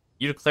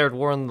 You declared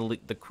war on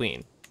the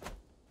queen.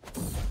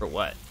 For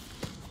what?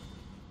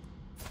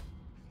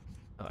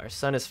 Oh, our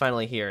son is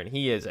finally here, and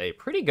he is a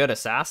pretty good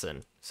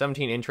assassin.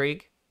 17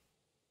 intrigue.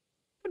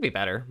 Could be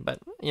better, but,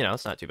 you know,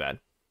 it's not too bad.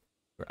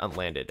 We're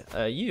unlanded.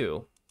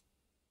 You.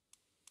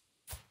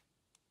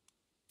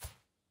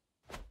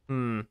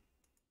 I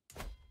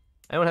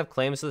don't have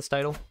claims to this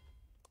title.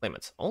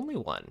 Claimants. Only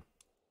one.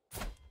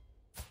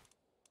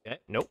 Okay,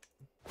 nope.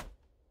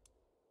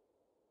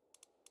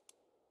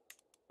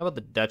 How about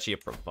the Duchy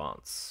of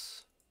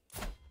Provence?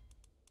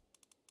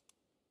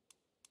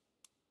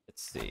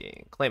 Let's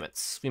see.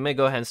 Claimants. We may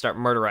go ahead and start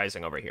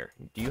murderizing over here.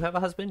 Do you have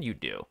a husband? You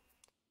do.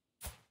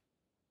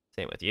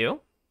 Same with you.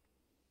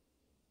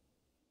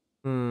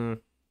 Oh,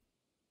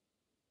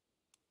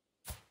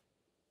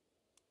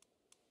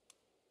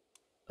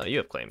 you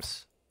have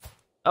claims.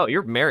 Oh,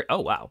 you're married.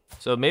 Oh, wow.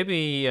 So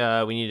maybe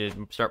we need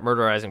to start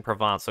murderizing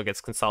Provence so it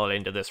gets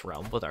consolidated into this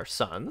realm with our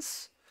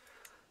sons.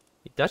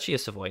 The Duchy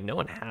of Savoy. No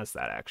one has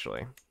that,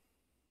 actually.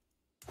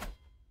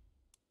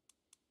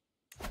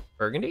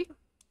 Burgundy?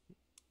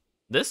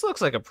 This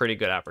looks like a pretty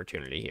good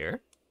opportunity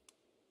here.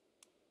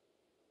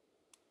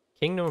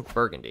 Kingdom of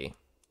Burgundy.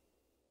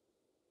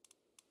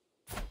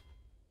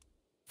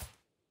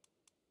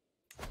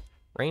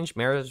 Arrange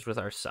marriage with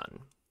our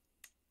son.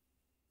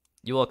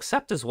 You will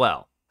accept as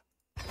well.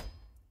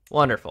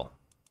 Wonderful.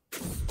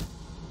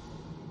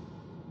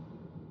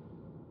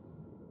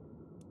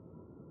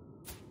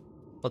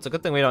 Well, it's a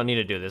good thing we don't need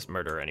to do this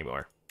murder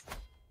anymore.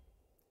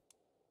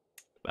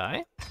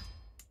 Goodbye.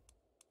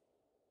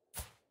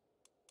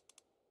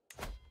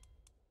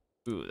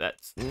 Ooh,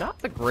 that's not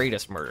the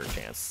greatest murder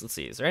chance. Let's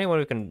see, is there anyone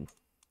who can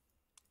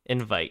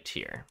invite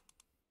here?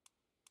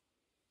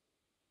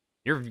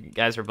 Your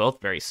guys are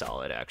both very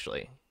solid,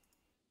 actually.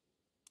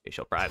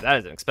 Facial bribe. That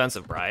is an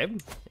expensive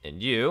bribe.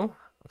 And you,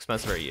 how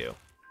expensive are you?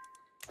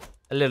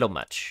 A little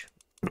much.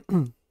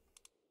 Be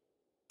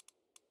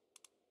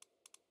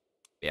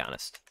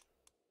honest.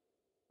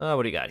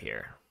 What do you got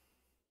here?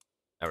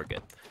 Oh, we're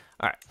good.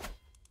 All right.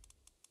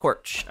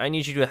 Corch, I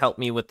need you to help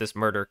me with this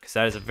murder, because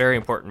that is a very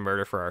important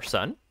murder for our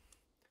son.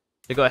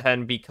 To go ahead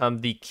and become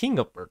the King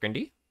of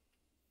Burgundy.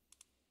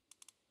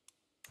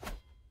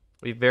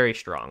 Be very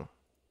strong.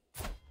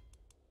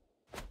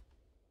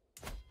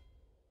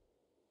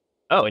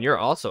 Oh, and you're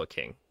also a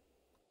king.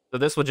 So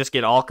this would just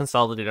get all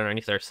consolidated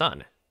underneath our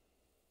son.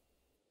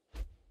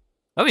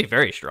 That'd be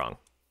very strong.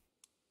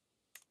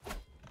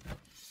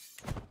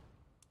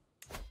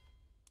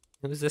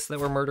 Who's this that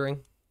we're murdering?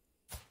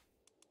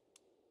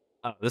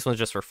 Oh, this one's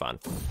just for fun.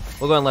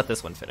 We'll go and let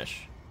this one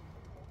finish.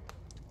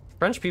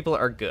 French people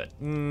are good.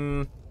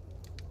 We'll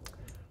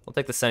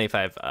take the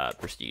 75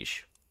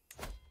 prestige.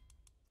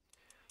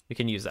 We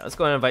can use that. Let's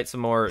go and invite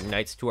some more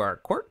knights to our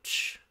court.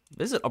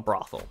 Visit a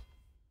brothel.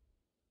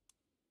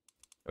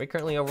 Are we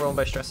currently overwhelmed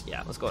by stress?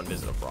 Yeah, let's go and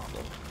visit a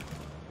brothel.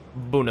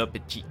 Bon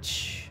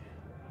appetit.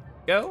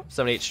 Go.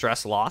 78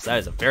 stress lost. That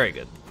is a very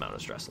good amount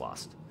of stress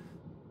lost.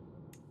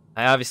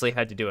 I obviously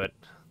had to do it.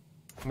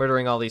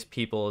 Murdering all these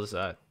people is,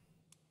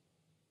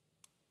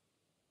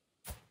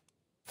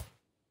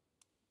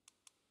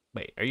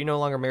 Wait, are you no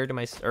longer married to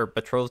my... or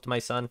betrothed to my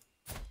son?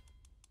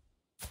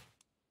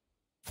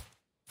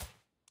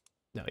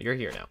 No, you're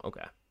here now.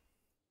 Okay.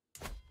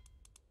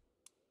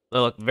 They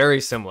look very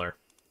similar.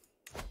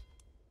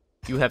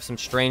 You have some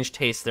strange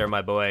taste there,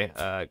 my boy,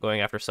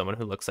 going after someone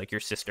who looks like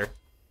your sister.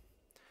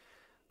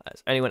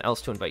 Is anyone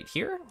else to invite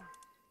here?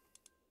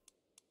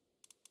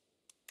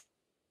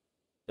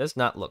 Does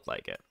not look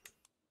like it.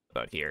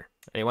 About here.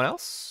 Anyone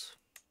else?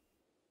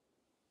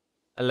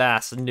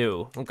 Alas,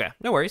 no. Okay,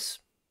 no worries.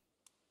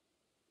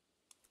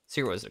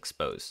 Zero was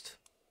exposed.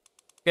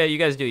 Okay, you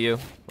guys do you.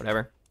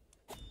 Whatever.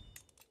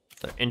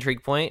 So,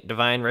 intrigue point,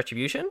 divine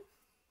retribution.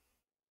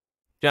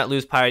 Do not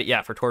lose piety.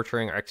 Yeah, for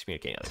torturing or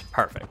excommunicating others.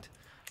 Perfect.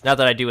 Not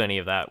that I do any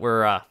of that.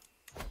 We're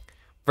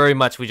very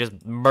much we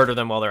just murder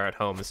them while they're at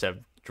home instead of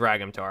drag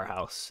them to our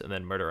house and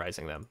then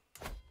murderizing them.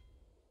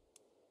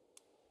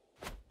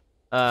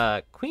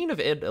 Queen of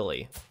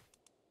Italy.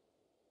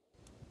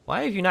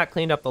 Why have you not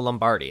cleaned up the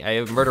Lombardy? I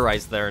have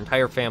murderized their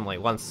entire family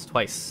once,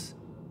 twice.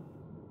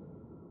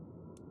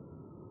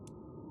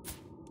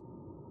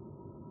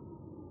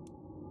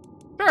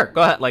 Sure,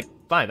 go ahead. Like,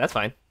 fine, that's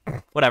fine.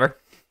 Whatever.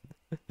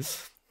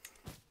 Does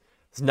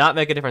not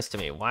make a difference to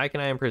me. Why can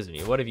I imprison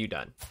you? What have you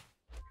done?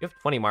 You have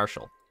 20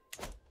 martial.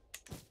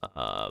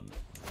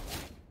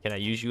 Can I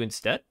use you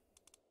instead?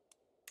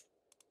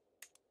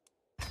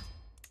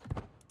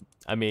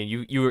 I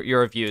mean,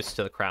 you're of use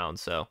to the crown,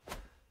 so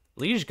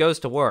liege goes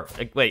to war.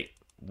 Like, wait,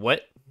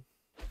 what?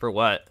 For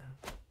what?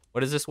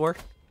 What is this war?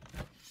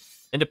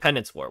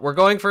 Independence war. We're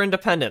going for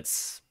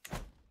independence.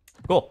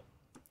 Cool.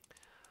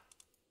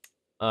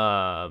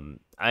 I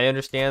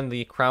understand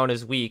the crown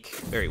is weak,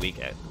 very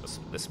weak at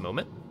this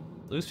moment.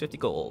 Lose 50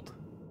 gold.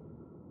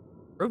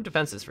 Improve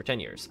defenses for 10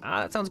 years.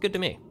 That sounds good to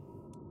me.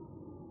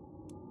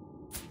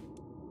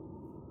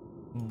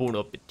 Bon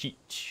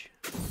appetit.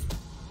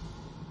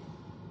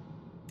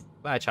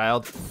 Bye,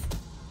 child.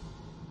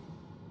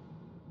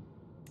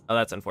 Oh,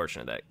 that's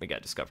unfortunate that we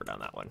got discovered on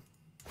that one.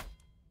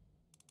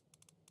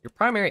 Your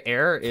primary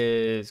heir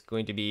is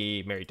going to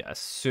be married to us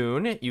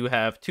soon. You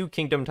have 2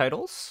 kingdom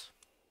titles.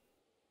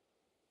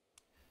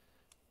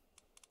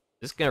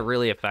 Is this going to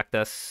really affect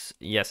us?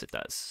 Yes, it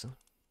does.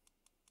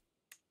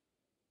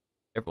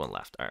 Everyone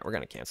left. All right, we're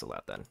going to cancel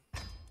that then.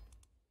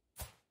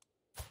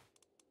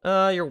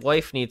 Your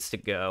wife needs to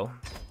go.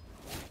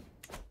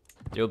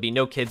 There will be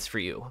no kids for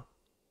you.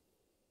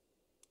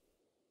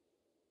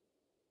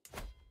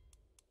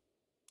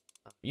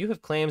 You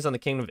have claims on the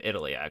Kingdom of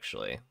Italy,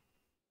 actually.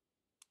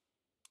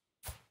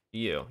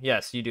 You.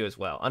 Yes, you do as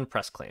well.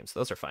 Unpressed claims.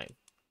 Those are fine.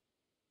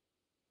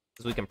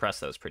 Because we can press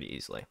those pretty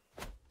easily.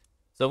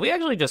 So if we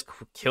actually just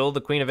kill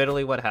the Queen of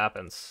Italy, what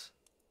happens?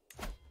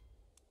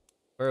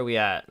 Where are we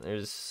at?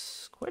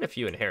 There's quite a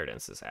few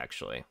inheritances,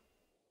 actually.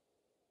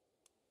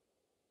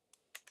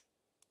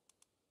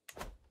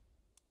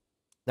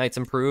 Knights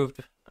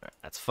improved. All right,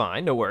 that's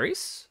fine. No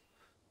worries.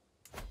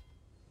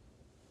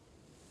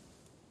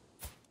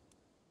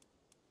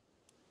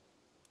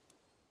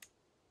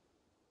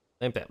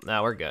 Same thing.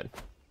 Now we're good.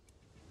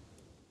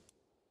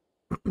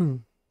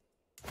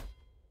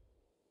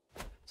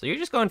 So you're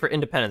just going for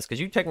independence because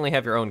you technically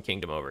have your own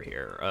kingdom over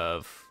here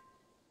of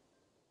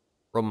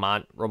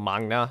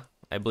Romagna.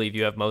 I believe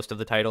you have most of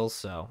the titles,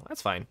 so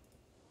that's fine.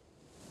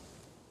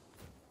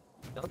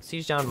 Don't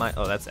siege down my...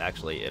 Oh, that's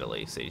actually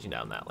Italy sieging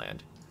down that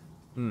land.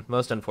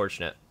 Most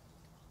unfortunate.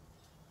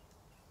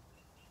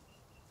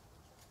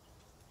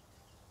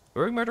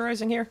 Are we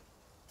murderizing here?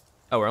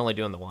 Oh, we're only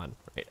doing the one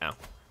right now.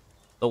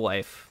 The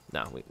wife.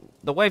 No,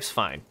 the wife's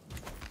fine.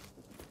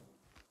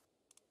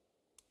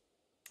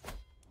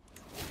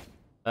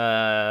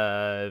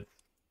 Evidently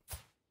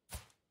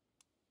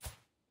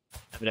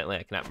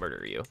I cannot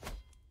murder you.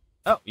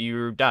 Oh,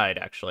 you died,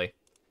 actually.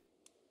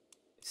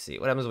 Let's see,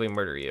 what happens if we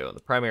murder you?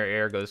 The primary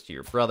heir goes to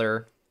your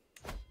brother.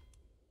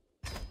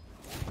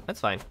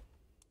 That's fine.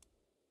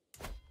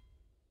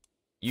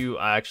 You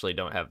actually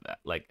don't have,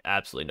 like,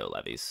 absolutely no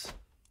levies.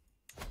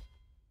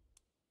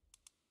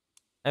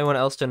 Anyone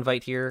else to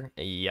invite here?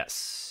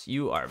 Yes.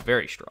 You are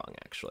very strong,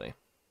 actually.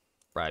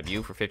 Bribe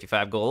you for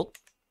 55 gold.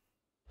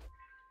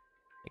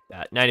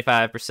 Like that.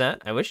 95%.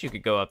 I wish you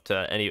could go up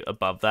to any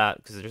above that,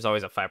 because there's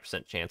always a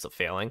 5% chance of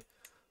failing.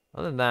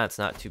 Other than that, it's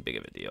not too big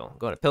of a deal.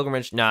 Going to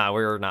pilgrimage? Nah,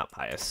 we're not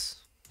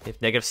pious. We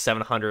have negative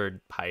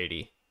 700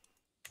 piety.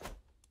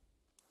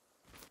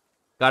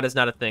 God is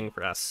not a thing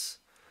for us.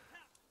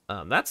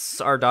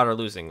 That's our daughter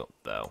losing,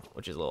 though,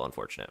 which is a little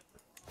unfortunate.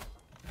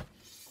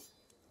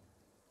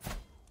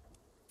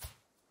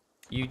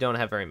 You don't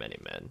have very many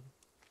men.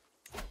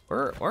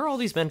 Where are all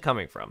these men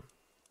coming from?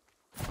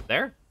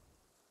 There?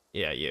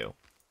 Yeah, you.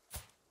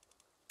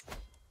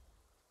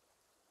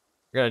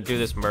 We're gonna do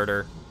this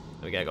murder.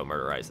 We gotta go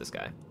murderize this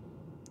guy.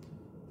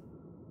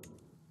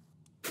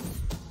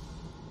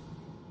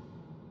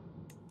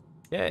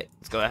 Okay,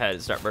 let's go ahead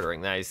and start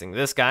murderizing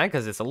this guy,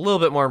 because it's a little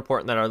bit more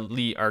important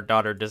that our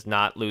daughter does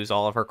not lose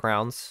all of her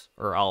crowns,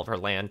 or all of her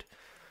land.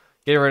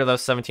 Getting rid of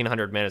those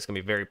 1,700 men is going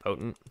to be very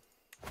potent.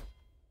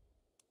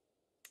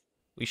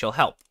 We shall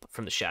help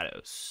from the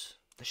shadows.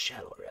 The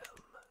Shadow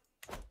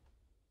Realm.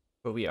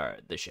 Where we are,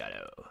 the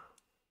Shadow.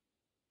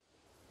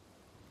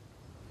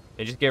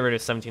 And just get rid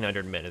of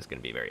 1,700 men is going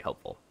to be very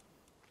helpful.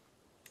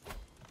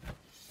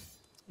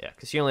 Yeah,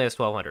 because she only has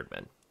 1,200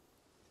 men.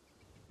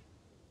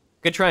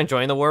 Could try and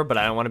join the war, but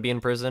I don't want to be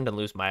imprisoned and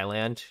lose my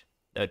land.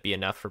 That would be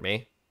enough for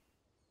me.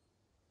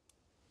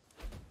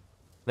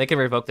 They can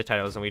revoke the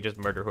titles and we just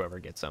murder whoever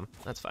gets them.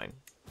 That's fine.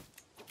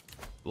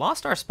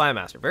 Lost our spy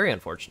master. Very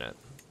unfortunate.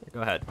 Here,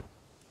 go ahead.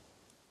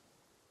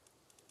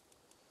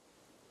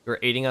 You're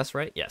aiding us,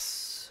 right?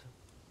 Yes.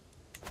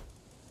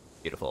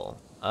 Beautiful.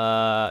 Who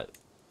are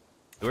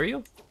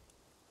you?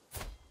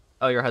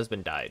 Oh, your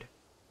husband died.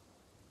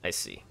 I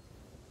see.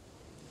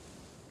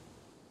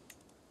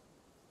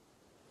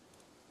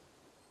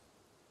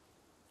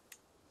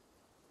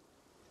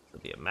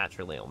 It'll be a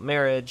matrilineal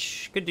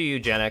marriage. Could do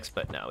eugenics,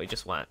 but no, we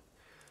just want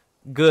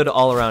good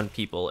all-around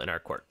people in our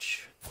court.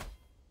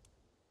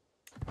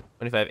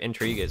 25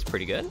 intrigue is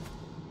pretty good.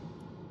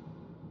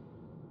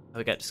 Oh,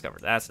 we got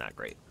discovered. That's not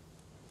great.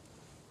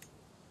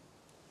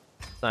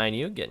 Sign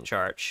you, get in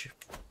charge.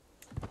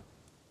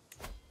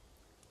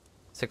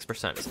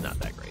 6% is not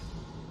that great.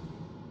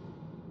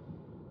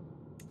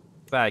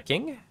 Goodbye,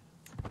 king.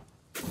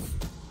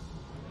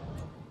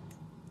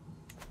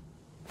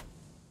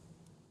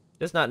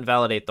 Does not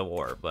invalidate the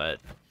war, but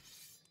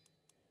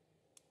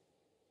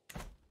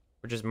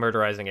We're just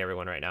murderizing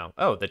everyone right now.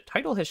 Oh, the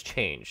title has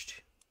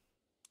changed.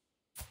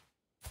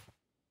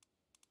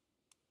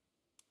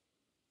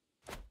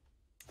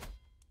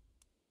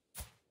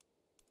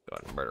 Go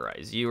ahead and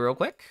murderize you real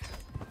quick.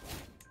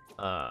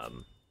 Go ahead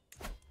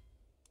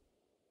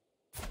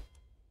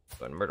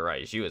and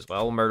murderize you as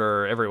well. We'll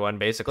murder everyone,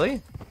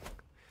 basically.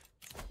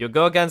 You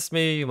go against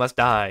me, you must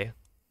die.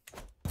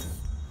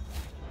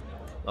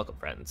 Welcome,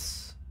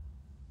 friends.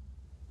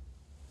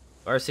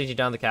 We're sieging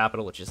down the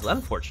capital, which is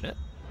unfortunate.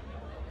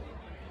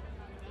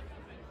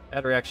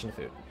 Bad reaction to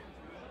food.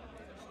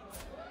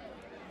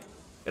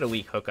 Got a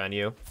weak hook on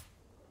you.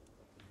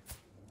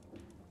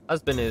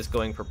 Husband is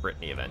going for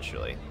Brittany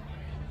eventually.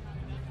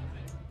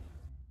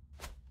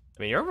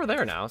 I mean, you're over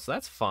there now, so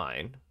that's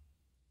fine.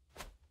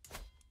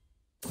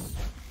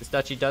 This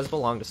duchy does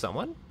belong to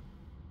someone.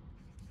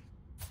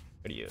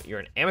 What are you? You're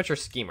an amateur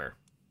schemer.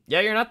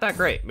 Yeah, you're not that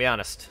great, to be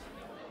honest.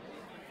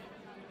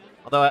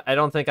 Although I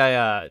don't think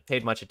I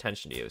paid much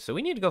attention to you. So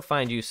we need to go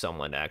find you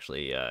someone to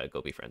actually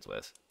go be friends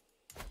with.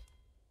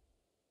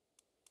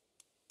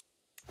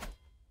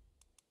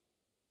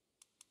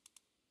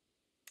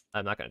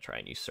 I'm not going to try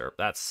and usurp.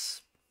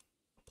 That's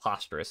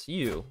preposterous.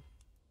 You.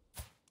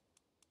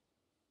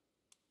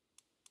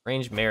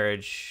 Arranged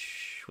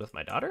marriage with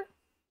my daughter?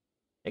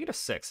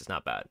 -6 is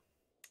not bad.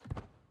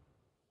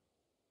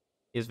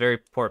 He has very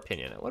poor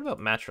opinion. What about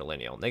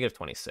matrilineal?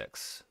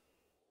 -26.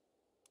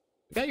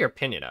 We got your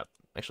opinion up.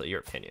 Actually, your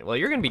opinion. Well,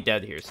 you're going to be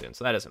dead here soon,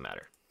 so that doesn't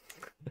matter.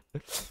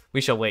 We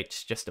shall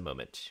wait just a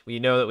moment. We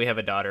know that we have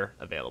a daughter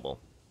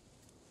available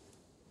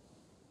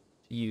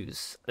to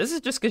use. This is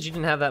just because you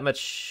didn't have that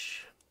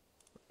much...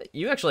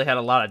 You actually had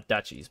a lot of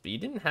duchies, but you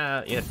didn't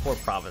have... You had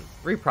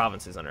 3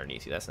 provinces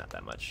underneath you. That's not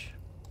that much.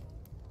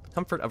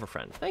 Comfort of a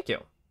friend. Thank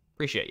you.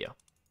 Appreciate you.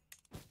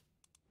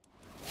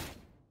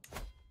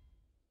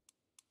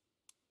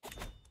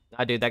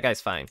 Ah, dude, that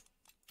guy's fine.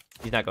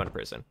 He's not going to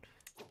prison.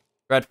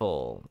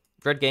 Dreadful.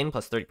 Dread gain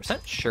plus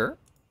 30%. Sure.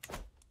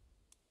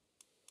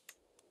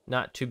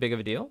 Not too big of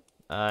a deal.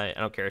 I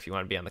don't care if you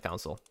want to be on the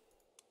council.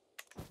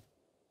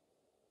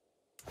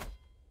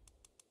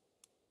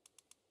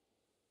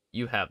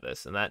 You have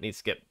this, and that needs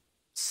to get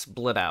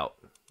split out.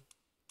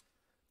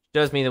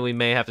 Does mean that we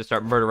may have to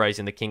start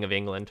murderizing the King of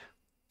England.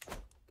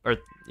 Or,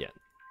 yeah.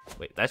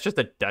 Wait, that's just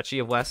the Duchy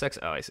of Wessex?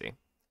 Oh, I see.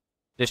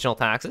 Additional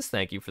taxes.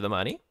 Thank you for the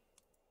money.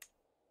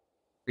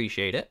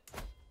 Appreciate it.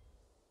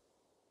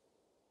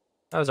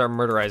 How's our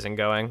murderizing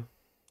going?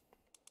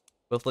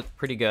 Both look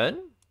pretty good.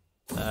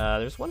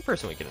 There's one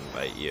person we can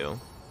invite you.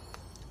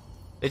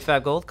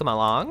 55 gold, come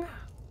along.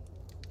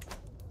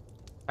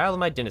 Child of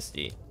my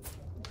dynasty.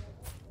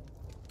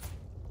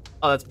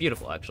 Oh, that's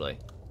beautiful, actually.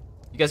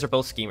 You guys are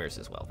both schemers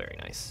as well. Very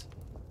nice.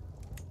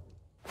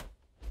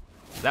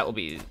 That will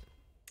be...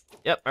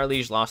 Yep, our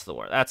liege lost the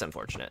war. That's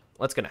unfortunate.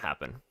 What's going to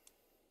happen?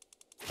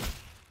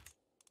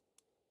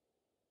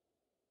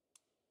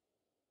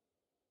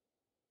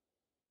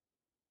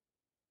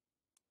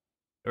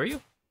 Who are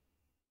you?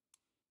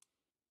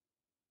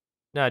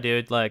 No,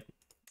 dude, like,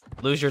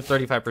 lose your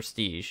 35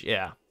 prestige.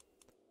 Yeah.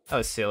 That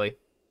was silly.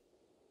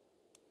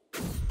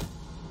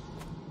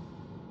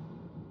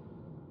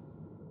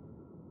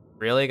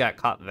 Really? Got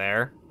caught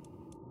there?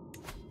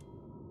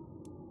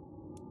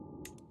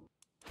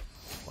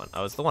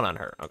 Oh, it's the one on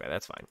her. Okay,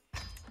 that's fine.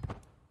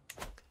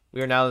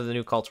 We are now the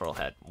new cultural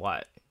head.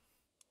 What?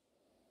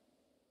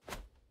 Did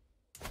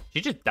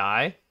she just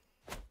die?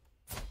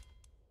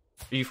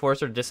 You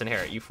forced her to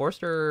disinherit. You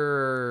forced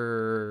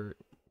her...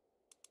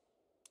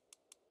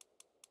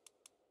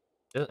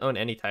 She doesn't own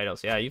any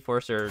titles. Yeah, you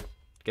forced her to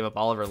give up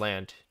all of her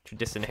land to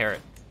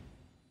disinherit.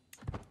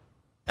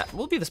 Yeah,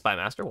 we'll be the spy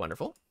master.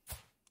 Wonderful.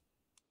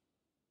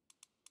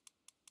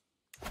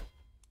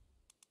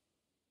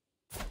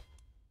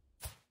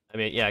 I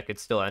mean, yeah, it could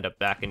still end up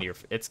back into your...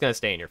 It's going to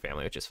stay in your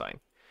family, which is fine.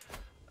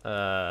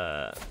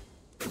 About...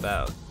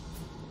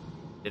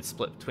 It's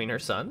split between her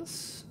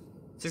sons.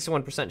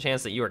 61%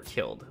 chance that you are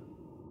killed.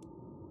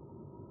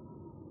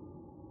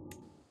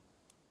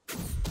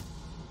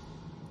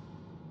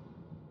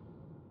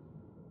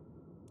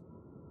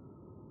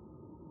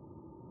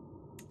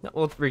 No,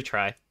 we'll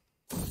retry.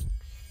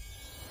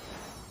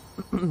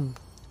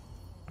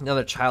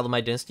 Another child of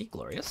my dynasty.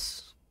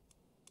 Glorious.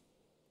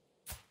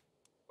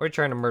 We're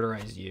trying to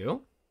murderize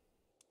you.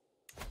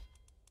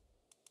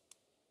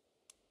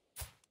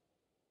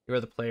 You are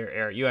the player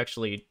heir. You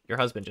actually... Your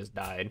husband just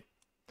died.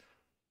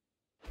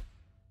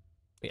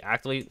 We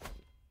actively...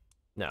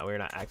 No, we're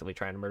not actively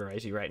trying to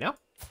murderize you right now.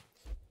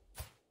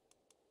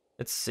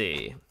 Let's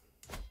see.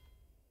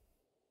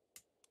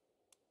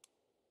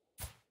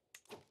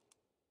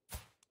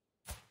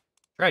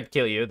 Tried to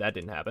kill you. That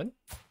didn't happen.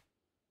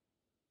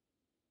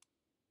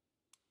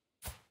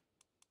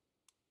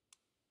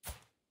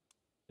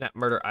 Not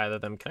murder either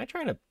of them. Can I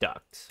try and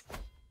abduct?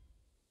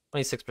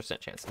 26%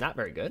 chance. Not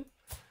very good.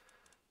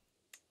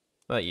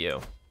 What about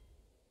you?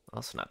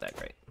 Also not that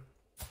great.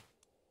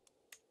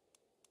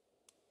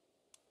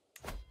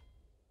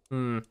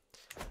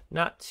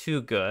 Not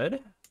too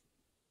good.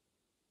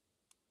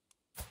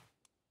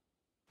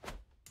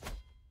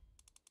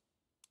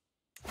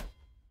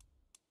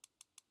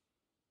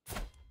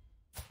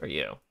 Or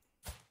you?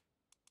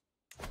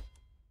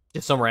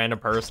 Just some random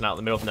person out in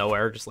the middle of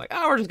nowhere, just like,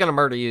 oh, we're just gonna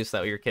murder you so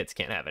that your kids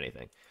can't have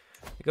anything.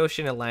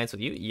 Negotiate an alliance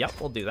with you? Yep,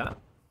 we'll do that.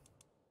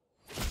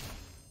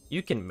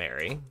 You can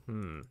marry.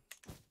 Who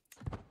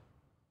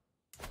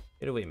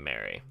do we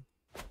marry?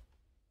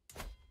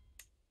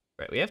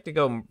 Right, we have to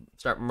go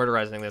start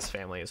murderizing this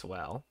family as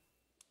well.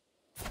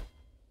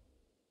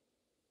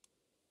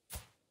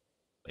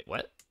 Wait,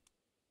 what?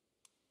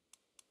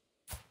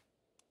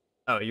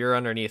 Oh, you're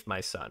underneath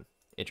my son.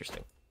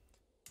 Interesting.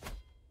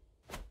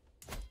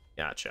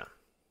 Gotcha.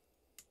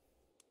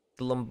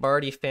 The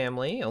Lombardi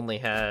family only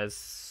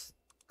has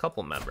a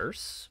couple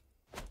members.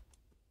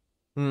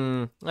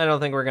 I don't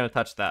think we're going to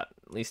touch that.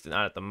 At least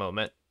not at the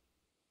moment.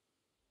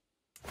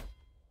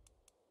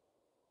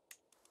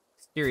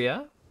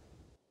 Styria.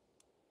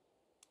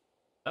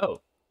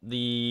 Oh,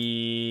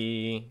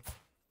 the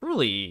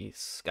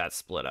Friulis got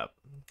split up.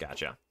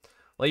 Gotcha.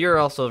 Well, you're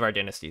also of our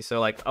dynasty, so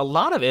like a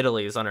lot of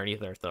Italy is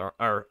underneath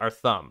our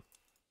thumb.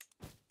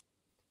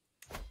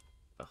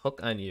 A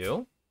hook on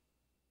you.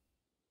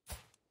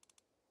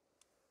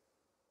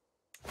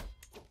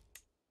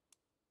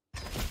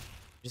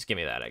 Just give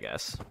me that, I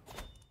guess.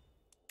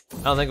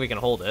 I don't think we can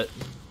hold it.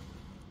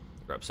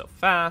 Grow up so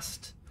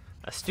fast.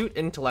 Astute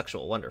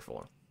intellectual,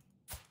 wonderful.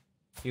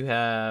 You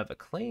have a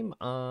claim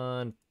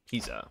on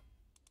Pisa.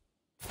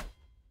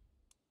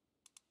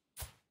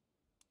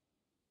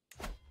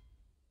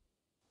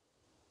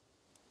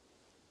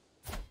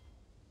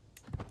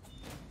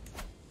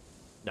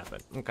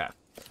 Nothing. Okay.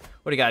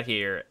 What do you got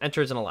here?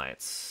 Enters an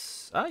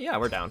alliance. Yeah,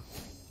 we're down.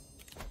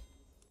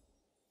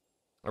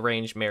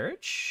 Arranged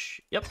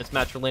marriage. Yep, it's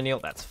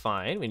matrilineal. That's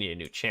fine. We need a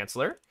new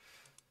chancellor.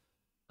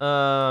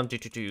 Oh,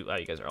 you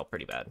guys are all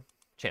pretty bad.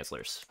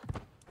 Chancellors.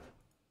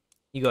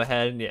 You go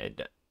ahead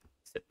and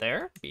sit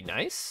there. Be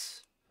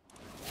nice.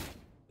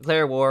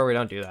 Declare war. We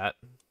don't do that.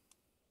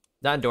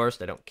 Not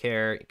endorsed. I don't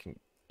care. You can.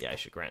 Yeah, I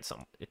should grant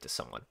it to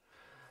someone.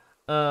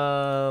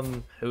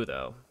 Who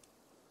though?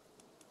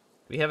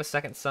 Do we have a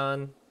second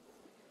son?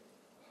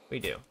 We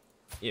do.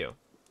 You.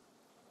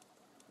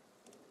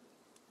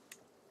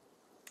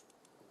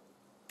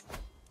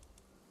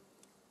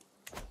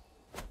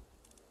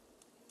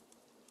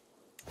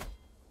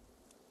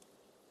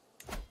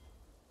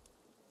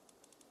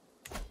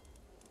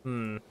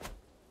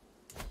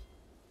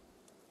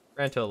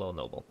 Grant to a little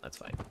noble. That's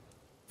fine.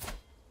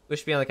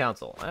 Wish to be on the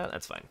council.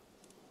 That's fine.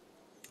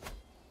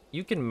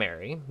 You can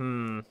marry.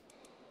 Want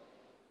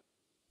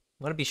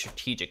to be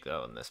strategic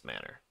though in this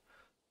manner.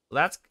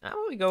 Well, that's how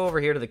about we go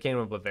over here to the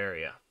Kingdom of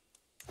Bavaria.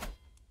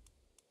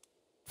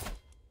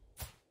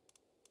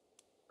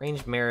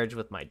 Arranged marriage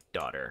with my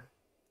daughter.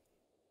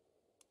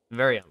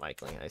 Very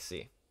unlikely, I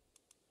see.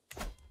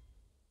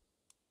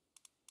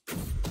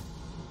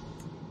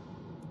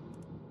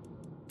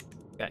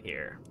 Got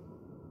here.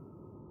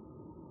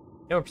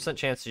 1%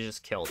 chance to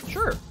just kill.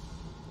 Sure.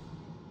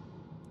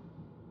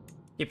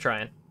 Keep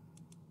trying.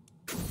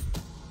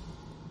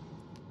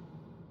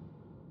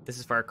 This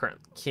is for our current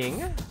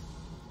king.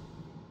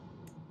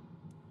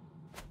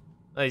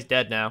 Oh, he's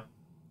dead now.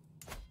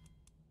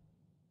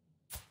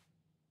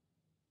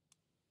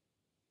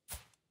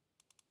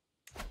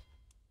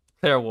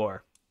 Declare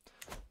war.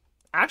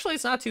 Actually,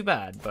 it's not too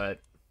bad, but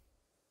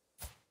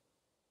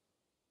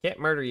can't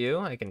murder you.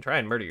 I can try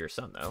and murder your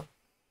son, though.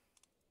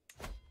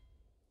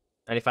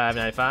 95,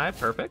 95,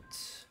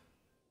 perfect.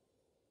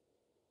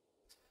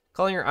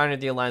 Calling your honor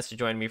the alliance to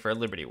join me for a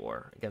liberty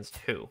war. Against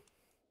who?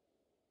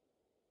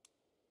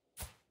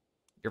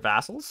 Your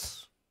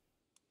vassals?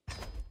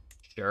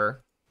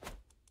 Sure.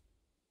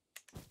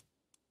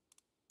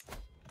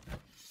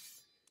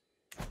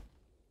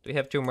 Do we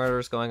have 2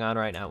 murders going on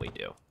right now? We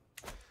do.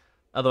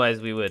 Otherwise,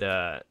 we would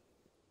try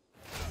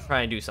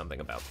and do something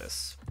about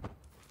this.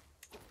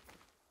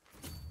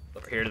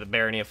 Over here to the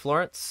barony of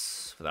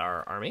Florence with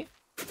our army.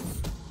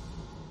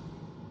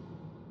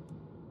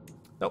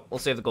 Nope, we'll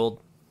save the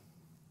gold.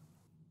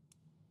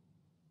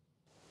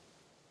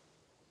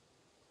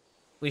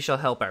 We shall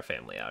help our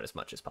family out as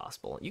much as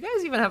possible. You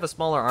guys even have a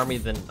smaller army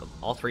than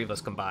all 3 of us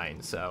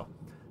combined, so...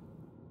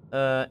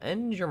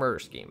 end your murder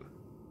scheme.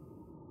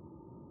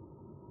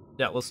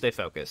 Yeah, we'll stay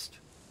focused.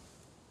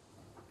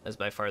 That's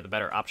by far the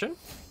better option.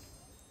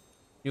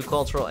 New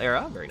cultural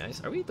era, very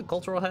nice. Are we the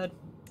cultural head?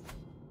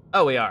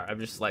 Oh, we are. I'm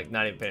just, like,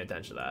 not even paying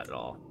attention to that at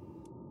all.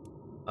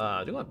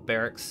 Do you want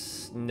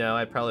barracks? No,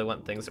 I probably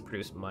want things that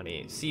produce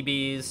money.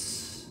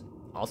 CBs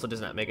also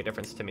does not make a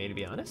difference to me, to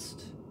be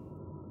honest.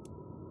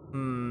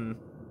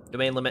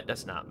 Domain limit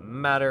does not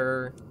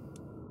matter.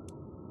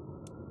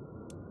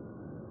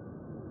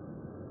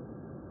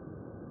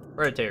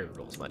 Hereditary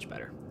rules much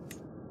better.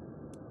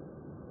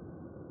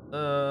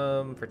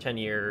 For 10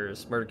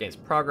 years, murder gains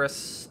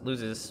progress,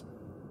 loses.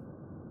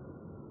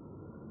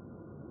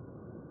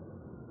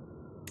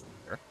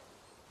 Sure.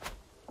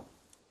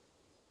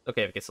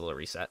 Okay, it gets a little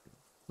reset.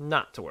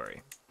 Not to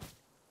worry.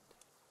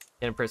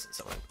 Can imprison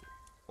someone.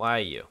 Why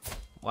you?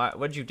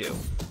 What'd you do?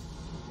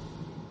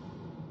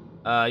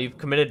 You've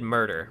committed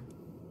murder.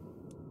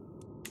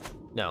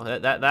 No,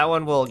 that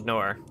one we'll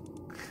ignore.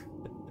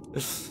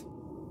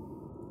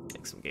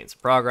 Make some gains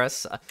of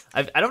progress.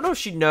 I don't know if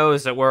she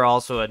knows that we're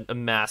also a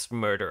mass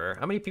murderer.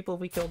 How many people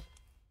have we killed?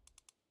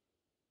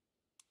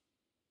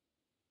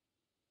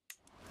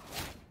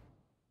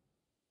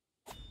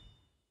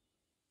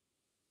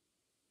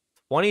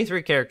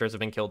 "23 characters have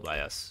been killed by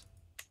us.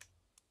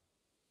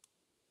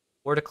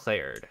 Or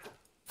declared."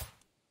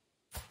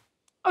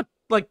 Oh,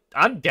 like,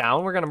 I'm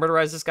down. We're gonna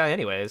murderize this guy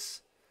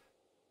anyways.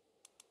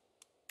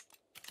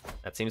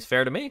 That seems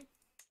fair to me.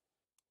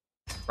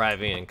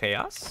 Thriving in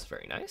chaos.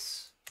 Very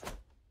nice.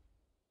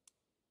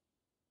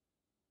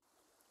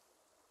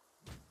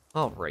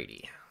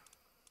 Alrighty.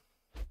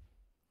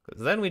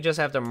 Because then we just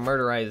have to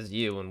murderize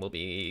you and we'll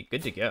be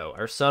good to go.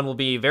 Our son will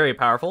be very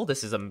powerful.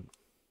 This is a...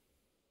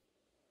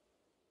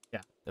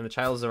 Yeah, and the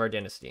child is of our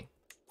dynasty.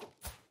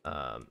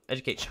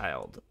 Educate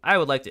child. I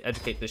would like to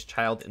educate this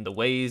child in the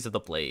ways of the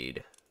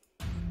blade.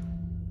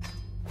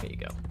 There you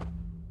go.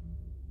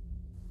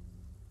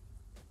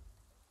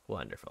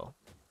 Wonderful.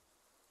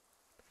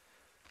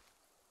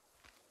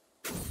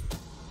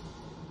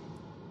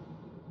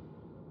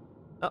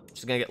 Oh,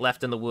 she's gonna get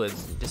left in the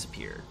woods and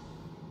disappear.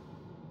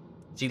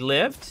 She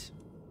lived?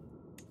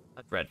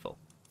 Not dreadful.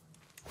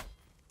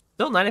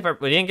 Still 95.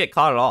 We didn't get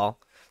caught at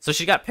all. So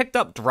she got picked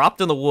up,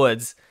 dropped in the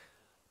woods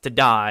to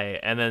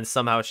die, and then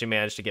somehow she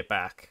managed to get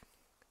back.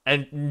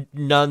 And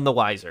none the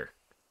wiser.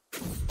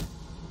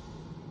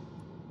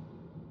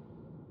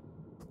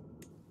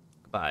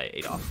 Goodbye,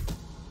 Adolf.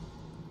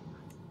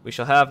 We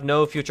shall have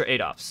no future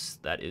Adolfs.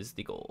 That is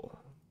the goal.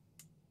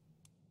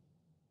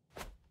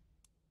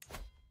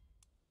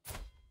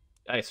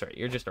 Sorry,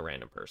 you're just a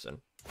random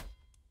person.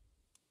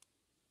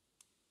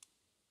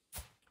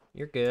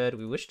 You're good.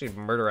 We wish to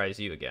murderize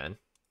you again.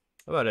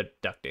 How about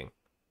abducting?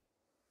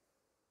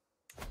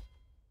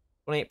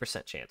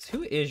 28% chance.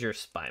 Who is your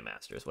spy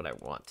master is what I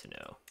want to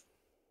know.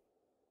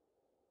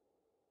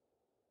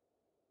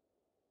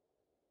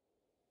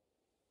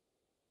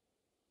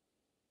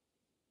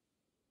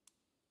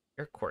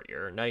 Your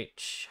courtier,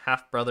 knight,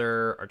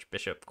 half-brother,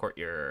 archbishop,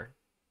 courtier.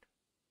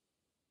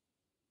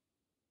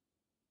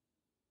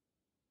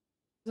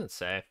 Doesn't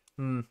say.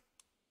 Quite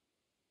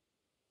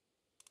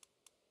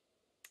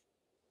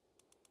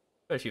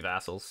a few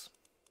vassals.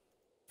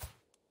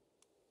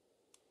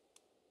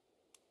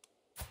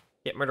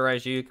 Get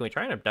murderize you. Can we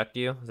try and abduct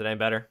you? Is it any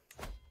better?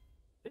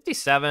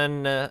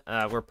 57.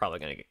 We're probably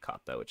going to get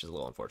caught, though, which is a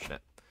little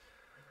unfortunate.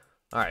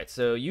 Alright,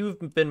 so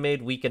you've been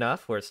made weak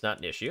enough where it's not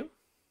an issue.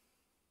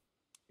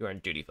 You are in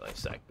duty for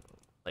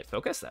light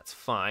focus. That's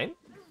fine.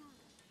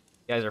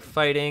 You guys are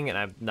fighting, and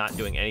I'm not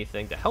doing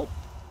anything to help.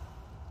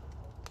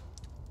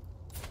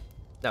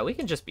 No, we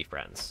can just be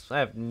friends. I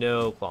have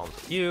no qualms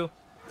with you.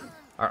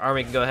 Our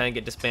army can go ahead and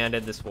get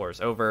disbanded. This war is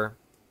over.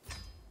 There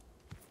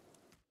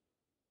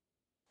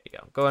you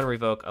go. Go and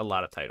revoke a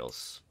lot of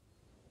titles.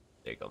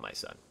 There you go, my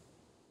son.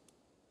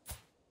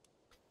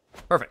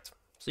 Perfect.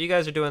 So you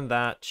guys are doing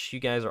that.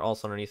 You guys are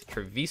also underneath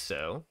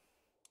Treviso.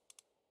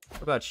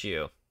 What about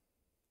you?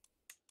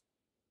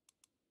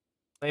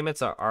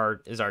 Claimants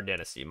is our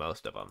dynasty,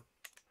 most of them.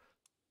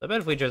 I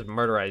bet if we just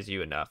murderize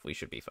you enough, we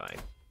should be fine.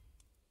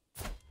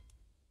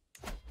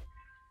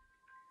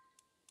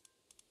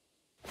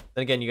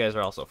 Then again, you guys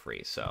are also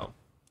free, so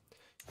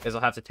you guys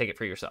will have to take it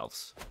for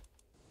yourselves.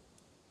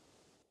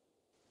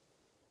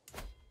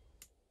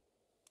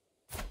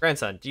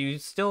 Grandson, do you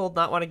still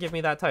not want to give me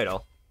that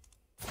title?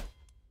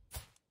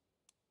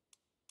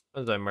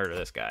 When did I murder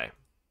this guy?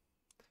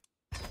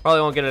 Probably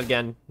won't get it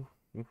again.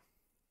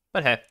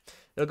 But hey,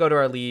 it'll go to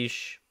our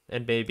liege,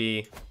 and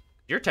baby,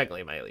 you're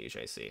technically my liege,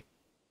 I see.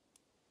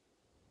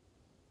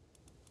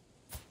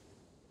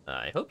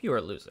 I hope you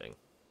are losing.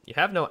 You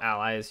have no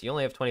allies. You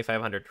only have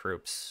 2,500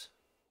 troops.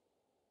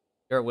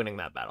 You're winning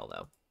that battle,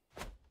 though.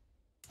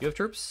 You have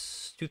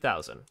troops?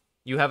 2,000.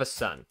 You have a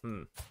son.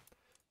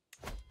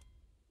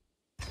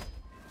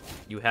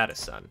 You had a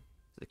son.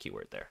 The key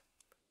word there.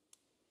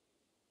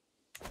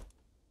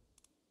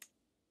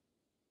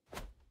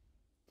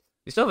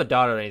 You still have a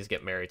daughter that needs to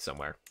get married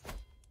somewhere.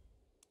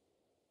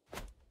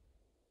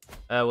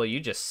 Well, you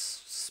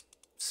just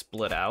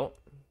split out.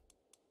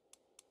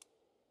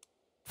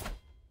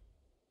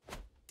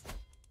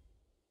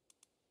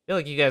 I feel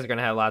like you guys are going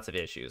to have lots of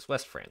issues.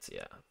 West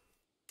Francia.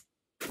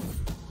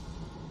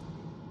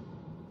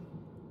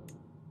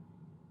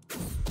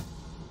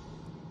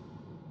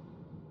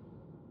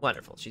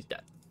 Wonderful. She's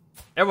dead.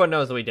 Everyone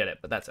knows that we did it,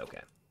 but that's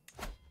okay.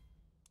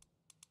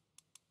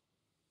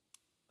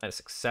 And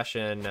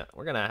succession.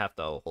 We're going to have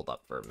to hold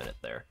up for a minute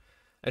there.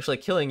 Actually,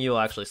 killing you will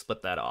actually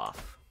split that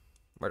off.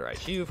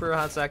 Murderize you for a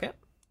hot second.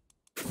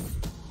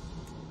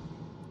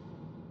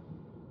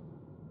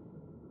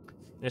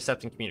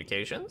 Intercepting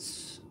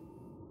communications.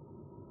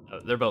 Oh,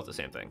 they're both the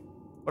same thing.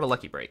 What a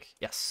lucky break.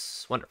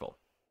 Yes, wonderful.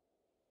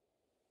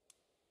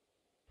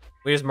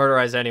 We just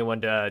murderize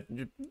anyone to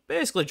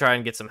basically try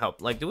and get some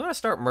help. Like, do we want to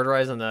start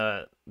murderizing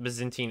the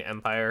Byzantine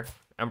Emperor?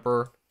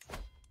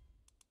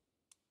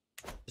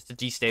 Just to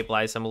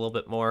destabilize them a little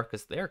bit more,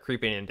 because they're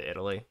creeping into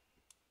Italy.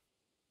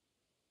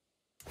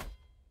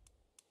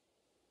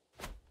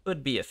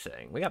 Could be a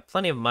thing. We got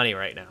plenty of money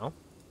right now.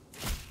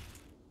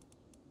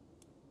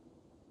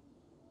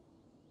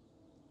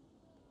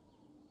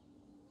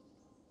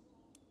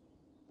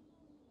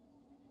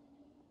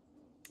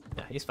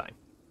 Yeah, he's fine.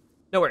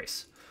 No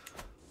worries.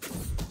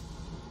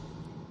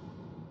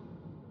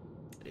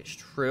 It is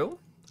true.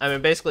 I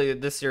mean, basically,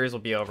 this series will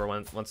be over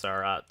once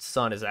our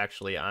son is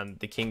actually on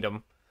the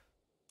kingdom.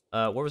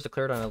 War was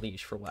declared on a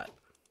leash for what?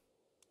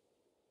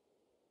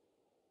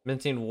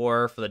 Minting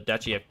war for the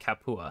Duchy of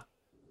Capua.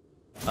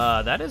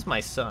 That is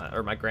my son,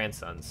 or my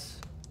grandson's.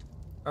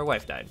 Our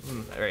wife died.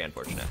 Very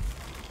unfortunate.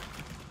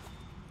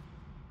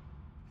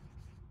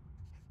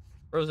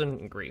 Frozen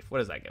in grief. What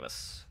does that give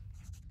us?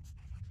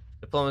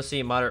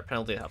 Diplomacy, moderate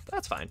penalty of health.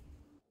 That's fine.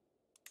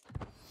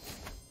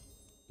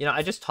 You know,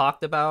 I just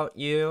talked about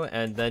you,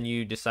 and then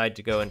you decide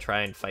to go and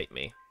try and fight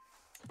me.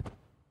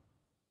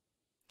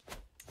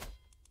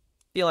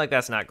 Feel like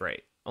that's not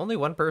great. Only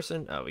one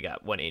person? Oh, we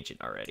got one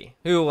ancient already.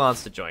 Who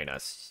wants to join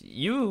us?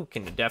 You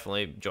can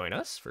definitely join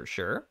us, for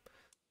sure.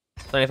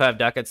 25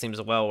 ducats seems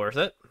well worth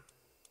it. Do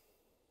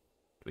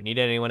we need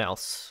anyone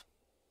else?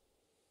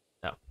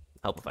 No.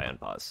 Help if I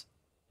unpause.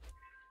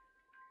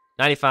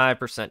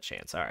 95%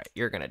 chance. All right,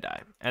 you're gonna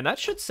die. And that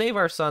should save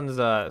our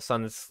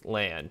son's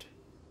land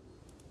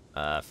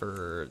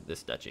for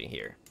this duchy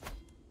here.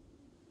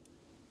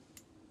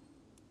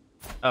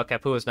 Oh,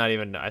 Capua's not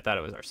even... I thought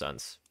it was our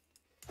son's.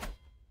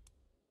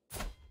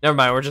 Never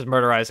mind, we're just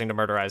murderizing to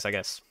murderize, I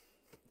guess.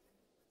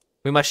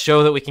 We must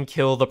show that we can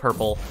kill the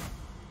purple.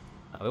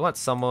 We want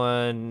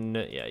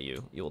someone... Yeah,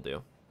 you will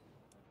do.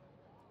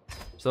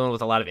 Someone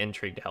with a lot of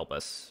intrigue to help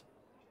us.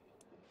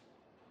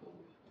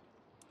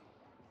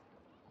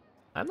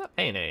 I'm not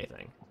paying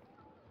anything.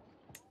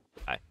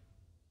 Bye.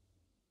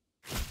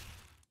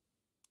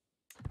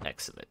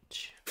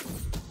 Excellent.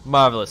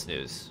 Marvelous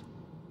news.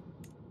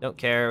 Don't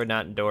care, would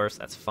not endorse,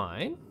 that's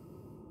fine.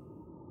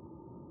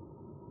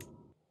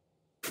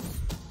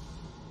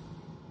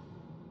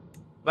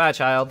 Bye,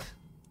 child.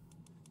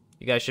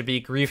 You guys should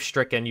be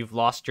grief-stricken. You've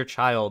lost your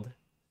child. You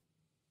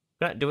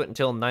cannot do it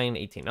until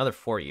 918. Another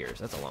 4 years.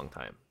 That's a long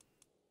time.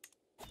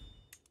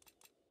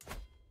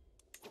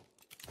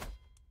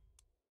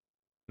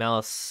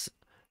 Malice.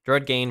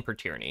 Dread gain per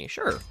tyranny.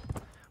 Sure.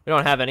 We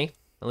don't have any.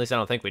 At least I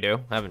don't think we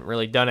do. Haven't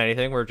really done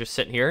anything. We're just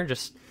sitting here,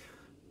 just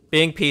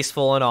being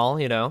peaceful and all,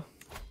 you know.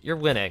 You're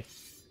winning.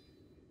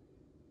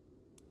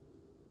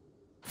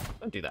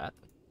 Don't do that.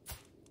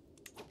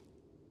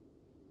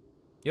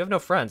 You have no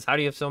friends. How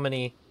do you have so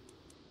many?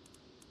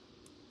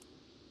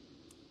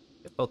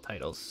 Get both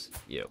titles.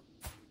 You.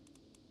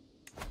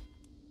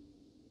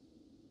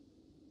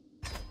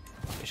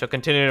 We shall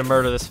continue to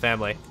murder this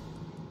family.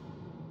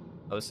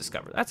 I was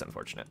discovered. That's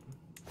unfortunate.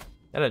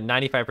 At a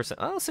 95%,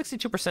 oh,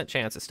 62%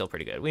 chance is still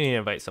pretty good. We need to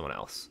invite someone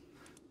else.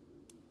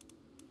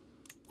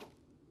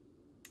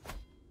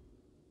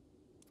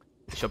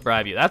 We shall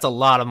bribe you. That's a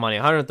lot of money.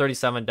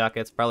 137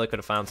 ducats. Probably could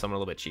have found someone a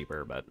little bit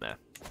cheaper, but nah.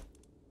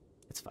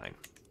 It's fine.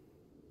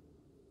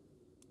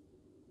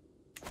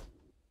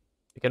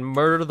 We can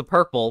murder the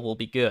purple. We'll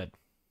be good.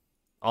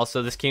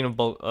 Also, this kingdom...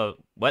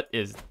 what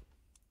is...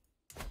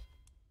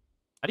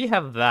 How do you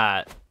have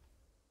that?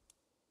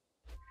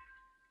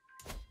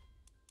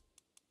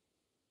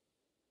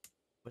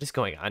 What is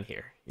going on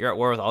here? You're at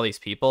war with all these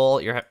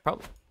people? You're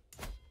probably...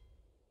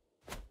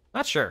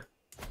 Not sure.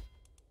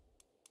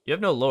 You have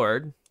no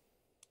lord.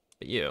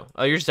 But you.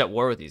 Oh, you're just at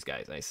war with these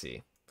guys. I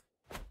see.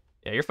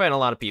 Yeah, you're fighting a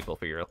lot of people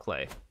for your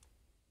clay.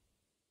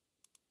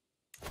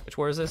 Which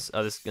war is this?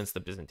 Oh, this is against the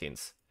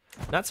Byzantines.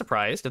 Not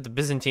surprised. If the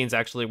Byzantines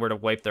actually were to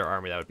wipe their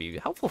army, that would be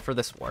helpful for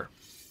this war.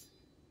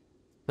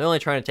 They're only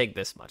trying to take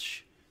this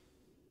much.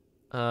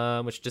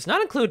 Which does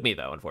not include me,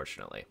 though,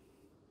 unfortunately.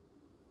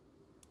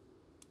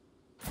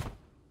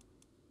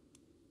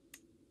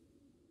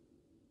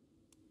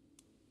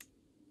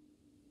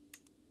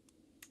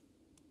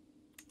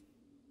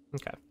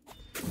 Okay.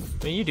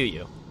 I mean, you do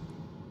you.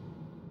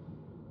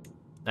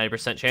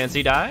 90% chance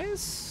he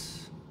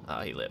dies? Oh,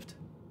 he lived.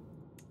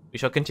 We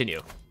shall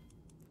continue.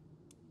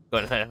 Go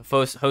ahead and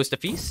host a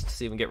feast,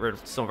 see if we can get rid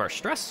of some of our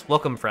stress.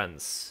 Welcome,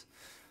 friends.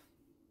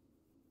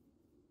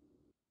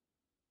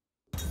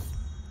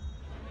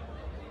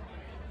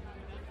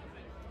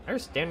 Higher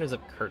standards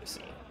of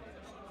courtesy.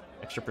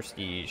 Extra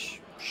prestige.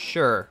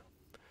 Sure.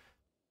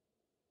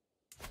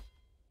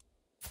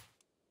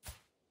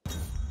 There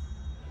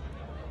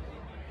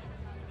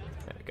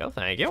we go,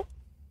 thank you.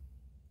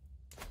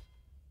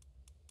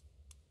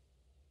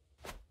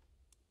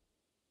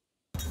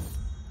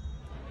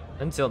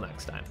 Until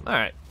next time.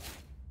 Alright.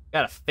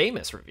 Got a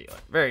famous revealer.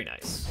 Very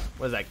nice.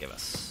 What does that give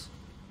us?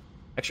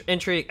 Extra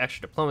intrigue,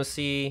 extra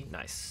diplomacy.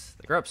 Nice.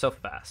 They grow up so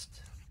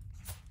fast.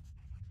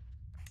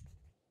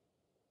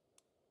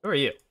 Who are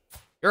you?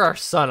 You're our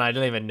son. I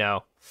didn't even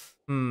know.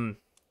 Let's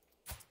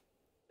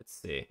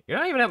see. You're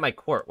not even at my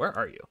court. Where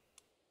are you?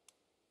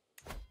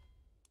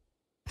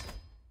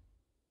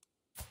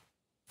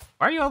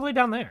 Why are you all the way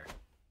down there?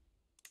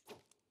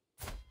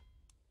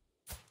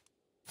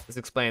 This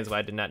explains why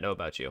I did not know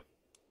about you.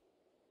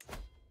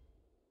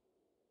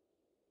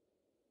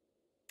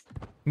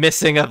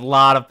 Missing a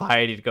lot of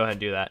piety to go ahead and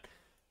do that.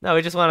 No,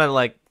 we just want to,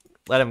 like,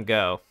 let him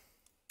go.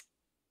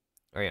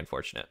 Very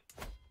unfortunate.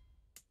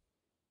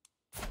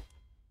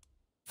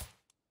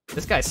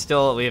 This guy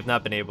still, we have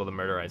not been able to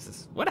murderize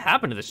this. What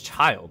happened to this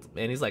child?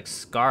 Man, he's like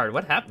scarred.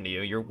 What happened to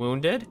you? You're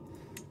wounded?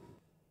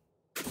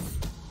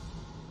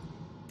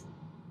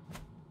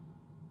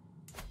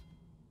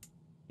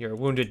 You're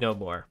wounded no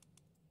more.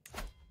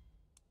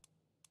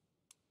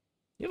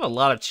 You have a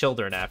lot of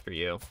children after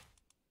you.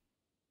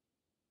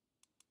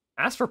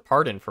 Ask for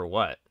pardon for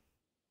what?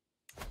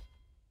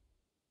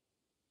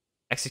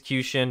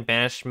 Execution,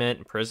 banishment,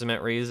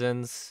 imprisonment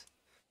reasons.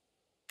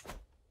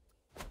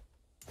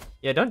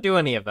 Yeah, don't do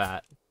any of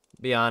that.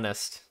 Be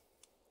honest.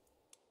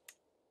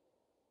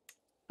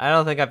 I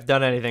don't think I've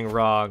done anything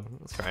wrong.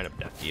 Let's try and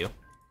abduct you.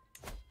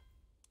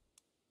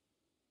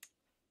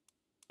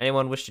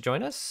 Anyone wish to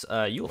join us?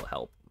 You will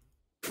help.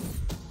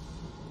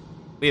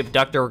 We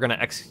abduct her, we're gonna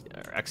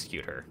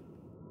execute her.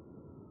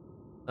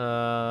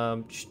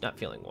 She's not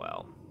feeling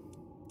well.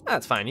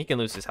 That's fine, he can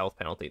lose his health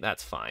penalty,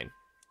 that's fine.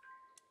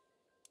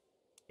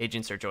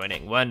 Agents are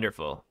joining,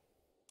 wonderful.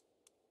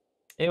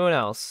 Anyone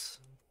else?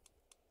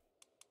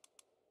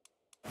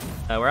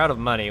 We're out of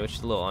money, which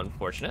is a little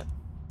unfortunate.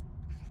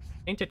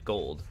 Painted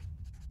gold.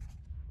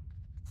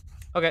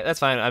 Okay,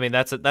 that's fine. I mean,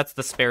 that's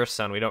the spare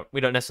son. We don't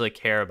necessarily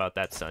care about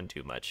that son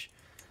too much.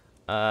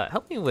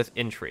 Help me with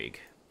intrigue.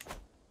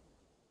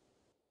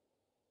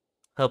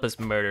 Help us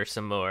murder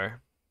some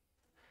more.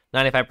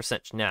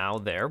 95% now.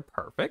 There,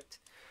 perfect.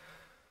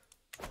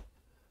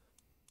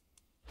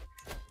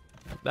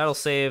 That'll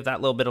save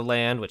that little bit of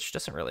land, which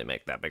doesn't really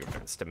make that big of a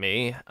difference to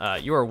me.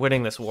 You are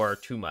winning this war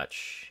too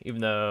much,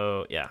 even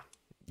though, yeah,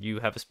 you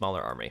have a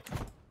smaller army.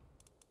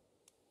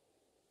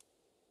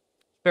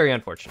 Very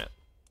unfortunate.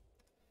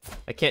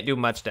 I can't do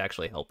much to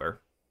actually help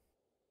her.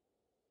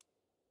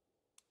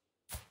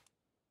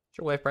 Is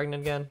your wife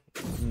pregnant again?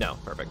 No,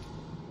 perfect.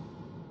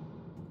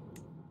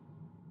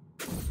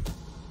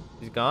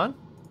 She's gone?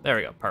 There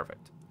we go,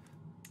 perfect.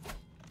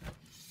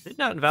 Did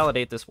not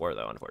invalidate this war,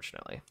 though,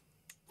 unfortunately.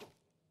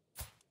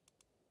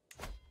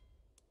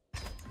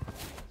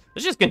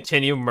 Let's just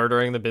continue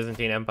murdering the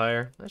Byzantine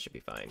Empire. That should be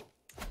fine.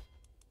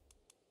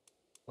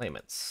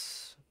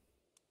 Claimants.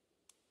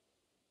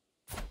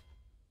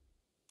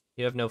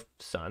 You have no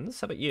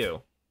sons? How about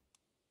you?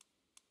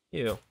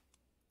 You.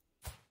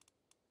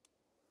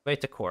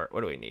 Wait to court.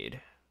 What do we need?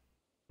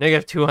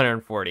 Negative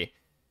 240.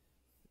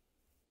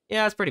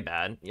 Yeah, it's pretty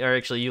bad. Or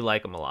actually, you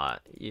like them a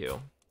lot.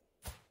 You.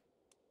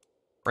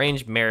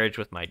 Arranged marriage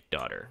with my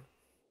daughter.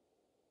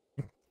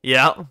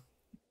 Yeah.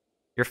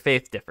 Your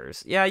faith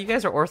differs. Yeah, you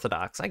guys are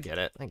Orthodox. I get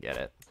it. I get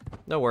it.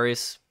 No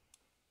worries.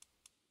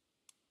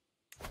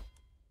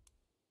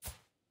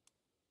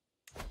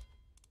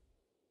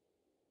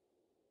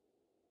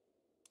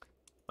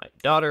 My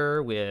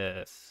daughter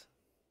with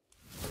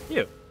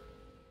you.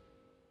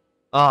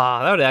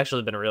 Ah, that would actually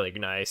have been really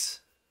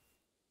nice.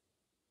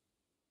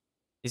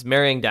 He's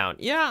marrying down.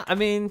 Yeah, I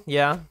mean,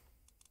 yeah.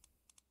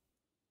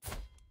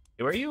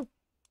 Who are you?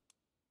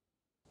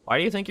 Why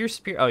do you think you're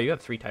superior? Oh, you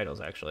have 3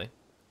 titles, actually.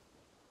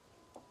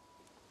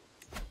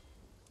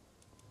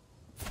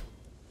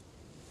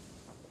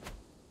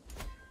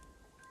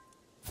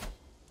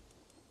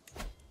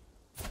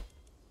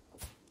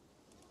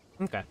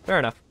 Okay, fair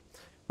enough.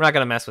 We're not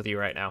gonna mess with you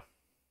right now.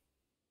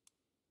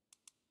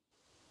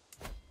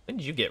 When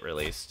did you get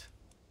released?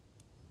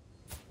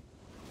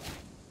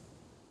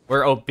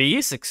 We're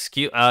obese?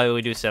 Excuse...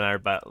 we do sit on our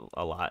butt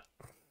a lot.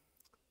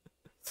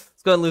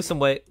 Let's go and lose some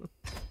weight.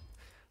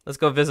 Let's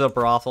go visit a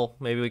brothel.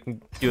 Maybe we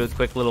can do a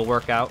quick little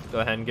workout. Go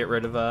ahead and get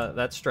rid of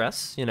that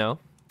stress, you know.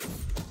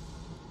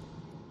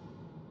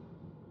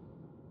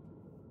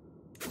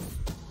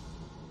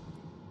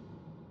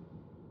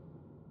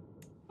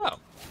 Oh.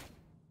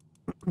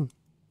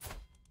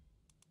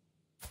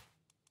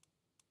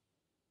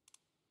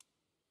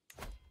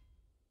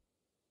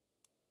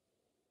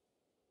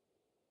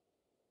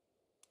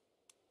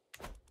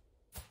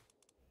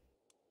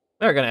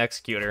 They're gonna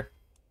execute her.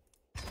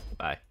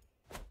 Bye.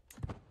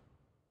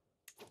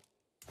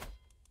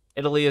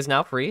 Italy is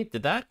now free.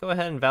 Did that go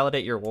ahead and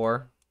validate your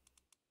war?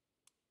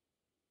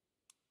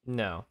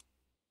 No.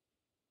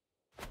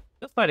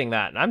 Still fighting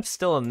that, and I'm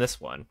still in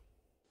this one.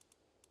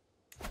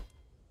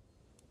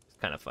 It's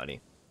kind of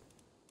funny.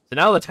 So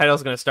now the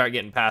title's gonna start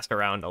getting passed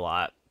around a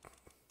lot.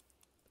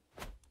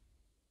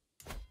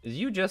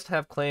 You just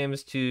have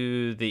claims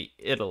to the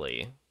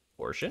Italy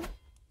portion.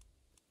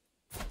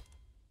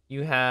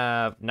 You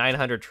have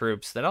 900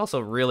 troops. That also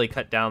really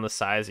cut down the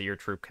size of your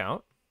troop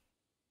count.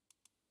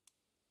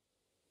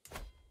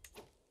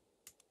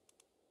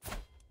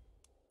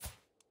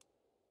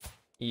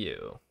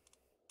 You're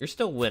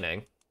still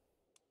winning.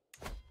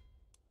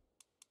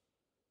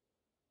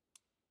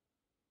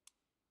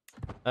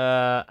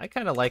 I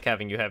kind of like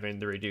having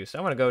the reduced. I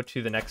want to go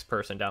to the next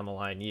person down the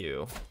line,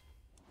 you.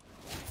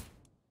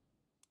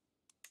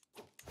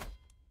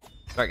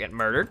 Start getting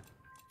murdered.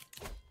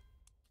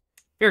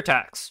 Fear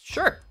tax,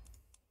 sure.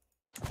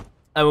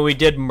 I mean, we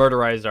did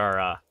murderize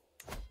our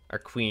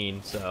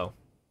queen, so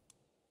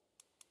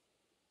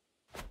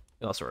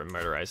You also were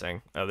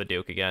murderizing the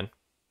Duke again.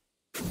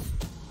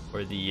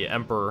 Or the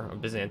Emperor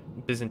of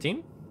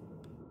Byzantine.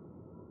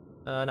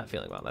 Not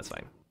feeling well, that's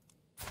fine.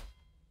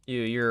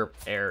 Your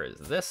heir is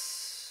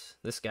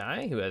this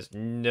guy who has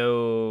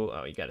no...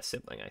 Oh, you got a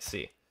sibling, I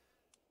see.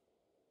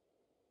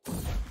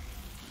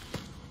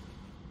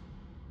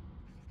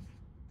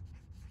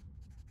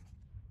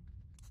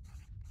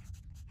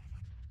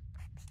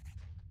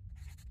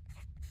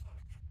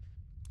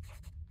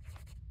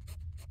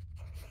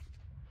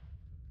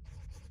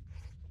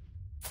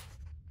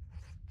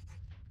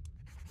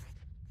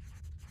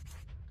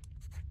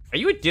 Are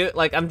you a dude?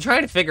 Like, I'm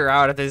trying to figure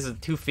out if this is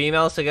two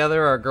females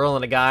together or a girl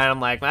and a guy, and I'm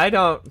like, I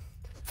don't...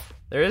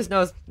 There is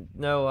no,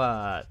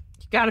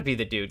 you gotta be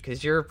the dude,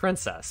 because you're a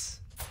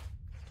princess.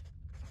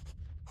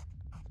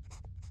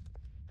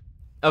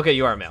 Okay,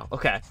 you are male.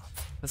 Okay.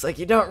 It's like,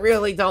 you don't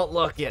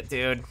look it,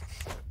 dude.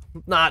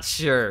 Not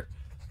sure.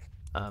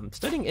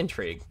 Studying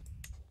Intrigue.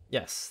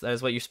 Yes, that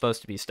is what you're supposed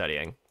to be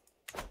studying.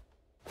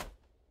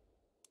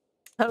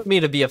 I don't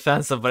mean to be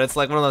offensive, but it's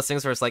like one of those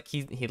things where it's like,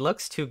 he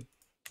looks too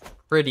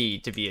pretty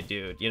to be a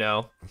dude, you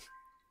know?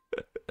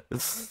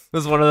 It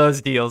was one of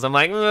those deals. I'm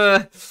like,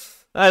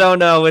 I don't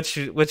know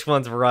which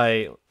one's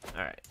right. All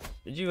right.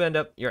 Did you end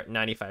up? You're at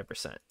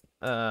 95%.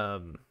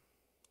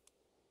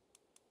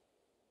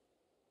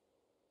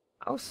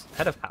 House,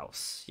 head of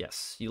house.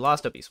 Yes, you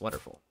lost a piece.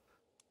 Wonderful.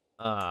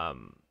 Offer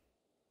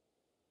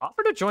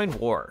to join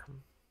war.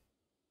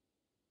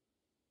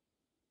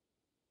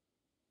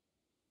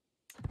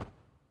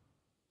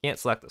 Can't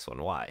select this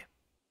one. Why?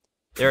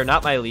 They're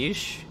not my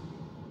liege.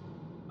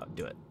 Oh,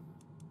 do it.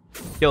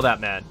 Kill that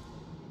man.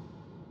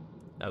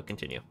 Oh,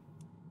 continue.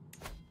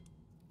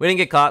 We didn't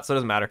get caught, so it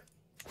doesn't matter.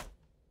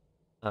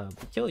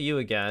 Kill you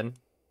again.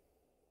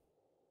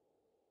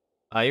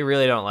 You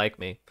really don't like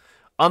me.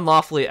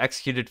 Unlawfully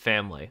executed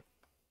family.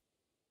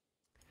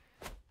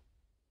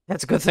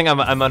 That's a good thing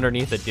I'm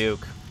underneath a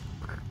duke.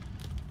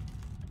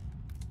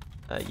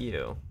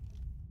 You're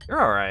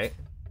all right.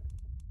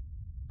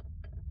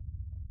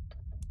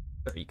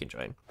 Or you can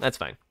join. That's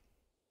fine.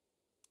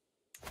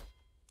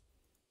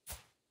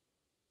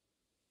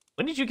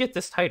 When did you get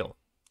this title?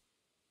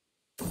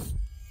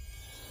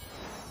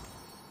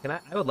 I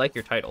would like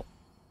your title.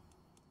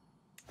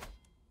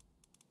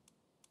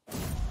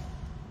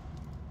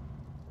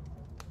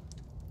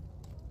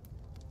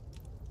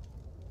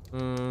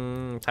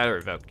 Title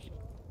revoked.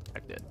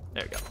 There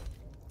we go.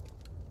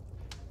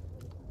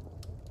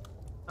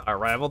 Our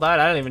rival died?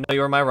 I didn't even know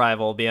you were my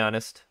rival, to be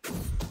honest.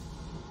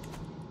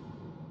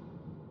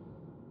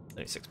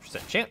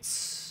 96%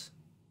 chance.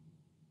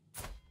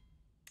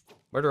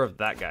 Murder of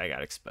that guy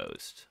got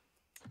exposed.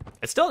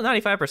 It's still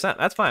at 95%.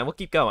 That's fine. We'll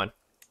keep going.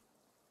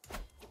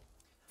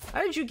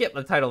 How did you get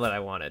the title that I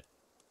wanted?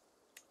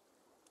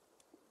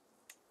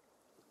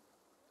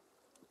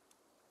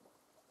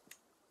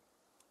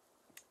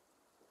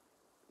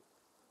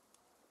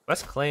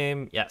 West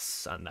claim,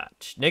 yes, on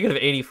that. Negative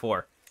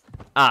 84.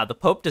 Ah, the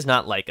Pope does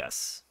not like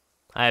us.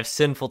 I have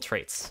sinful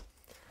traits.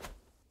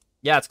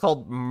 Yeah, it's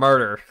called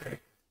murder.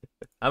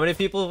 How many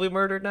people have we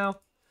murdered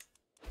now?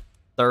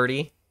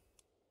 30.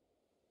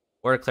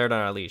 We're declared on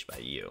our liege by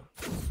you.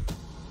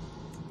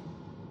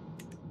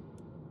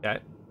 Okay.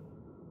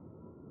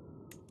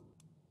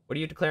 What are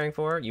you declaring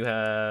for? You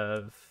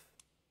have...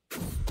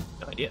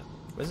 no idea.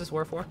 What is this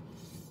war for?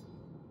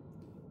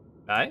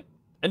 Okay.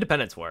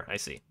 Independence war, I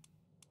see.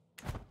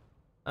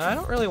 I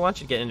don't really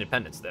want you to get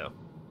independence, though.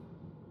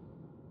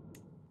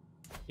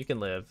 You can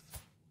live.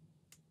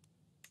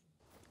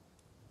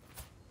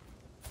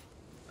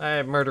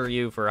 I murder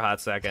you for a hot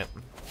second.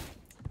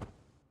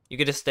 You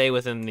could just stay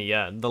within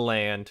the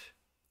land.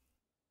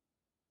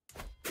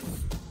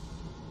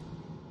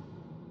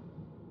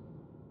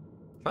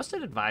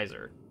 Trusted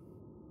advisor.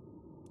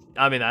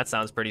 I mean, that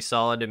sounds pretty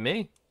solid to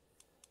me.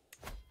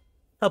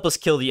 Help us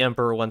kill the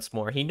Emperor once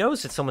more. He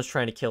knows that someone's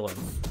trying to kill him.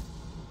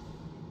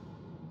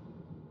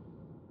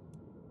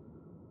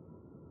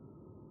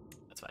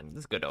 That's fine. This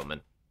is a good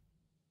omen.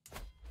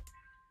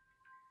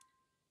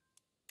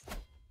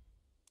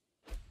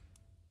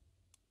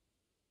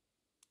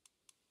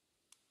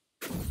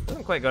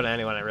 Doesn't quite go to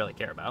anyone I really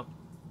care about.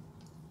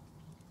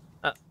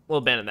 We'll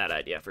abandon that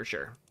idea for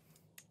sure.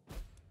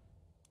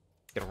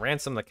 Can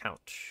ransom the count.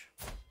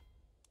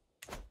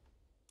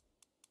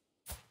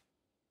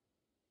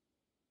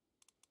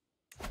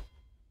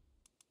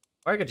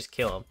 Or I could just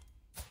kill him.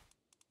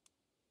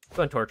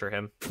 Go and torture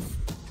him.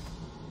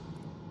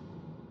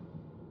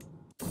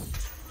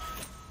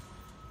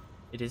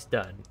 It is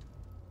done.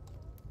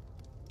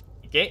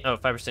 You oh,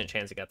 5%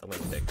 chance he got the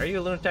lunatic. Are you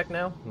a lunatic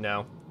now?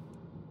 No.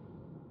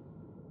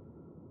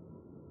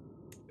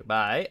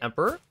 Goodbye,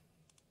 Emperor.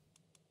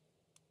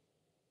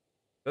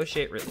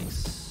 Negotiate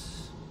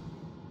release.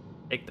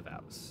 Take the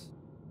vows.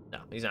 No,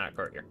 he's not a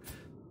courtier.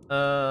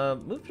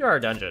 Move to our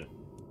dungeon.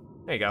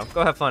 There you go.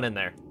 Go have fun in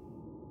there.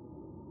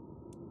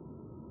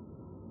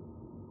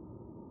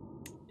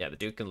 Yeah, the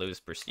Duke can lose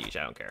prestige.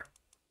 I don't care.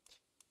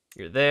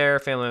 You're there.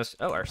 Family members.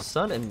 Oh, our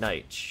son and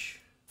knight.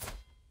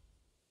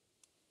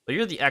 Well,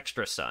 you're the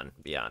extra son,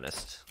 to be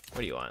honest.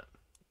 What do you want?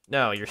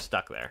 No, you're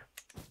stuck there.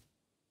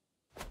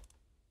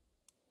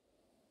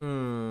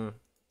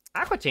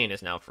 Aquitaine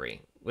is now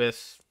free,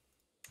 with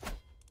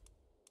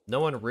no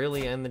one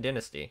really in the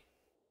Dynasty.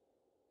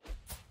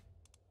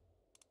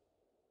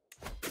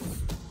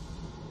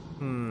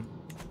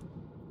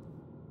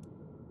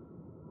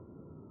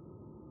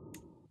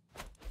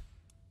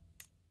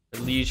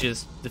 Liege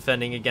is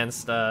defending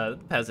against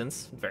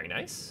peasants. Very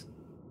nice.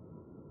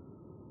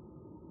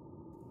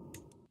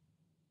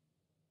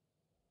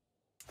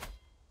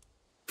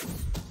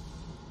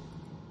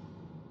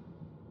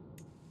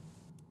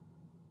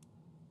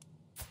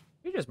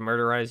 We just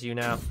murderize you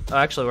now. Oh,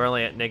 actually, we're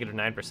only at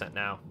 -9%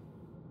 now.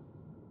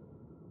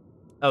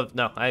 Oh,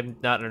 no, I'm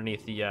not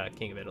underneath the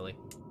King of Italy.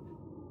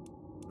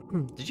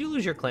 Did you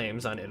lose your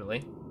claims on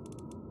Italy?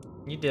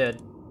 You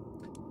did.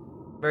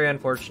 Very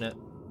unfortunate.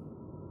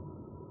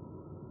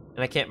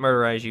 And I can't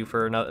murderize you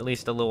for at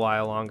least a little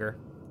while longer.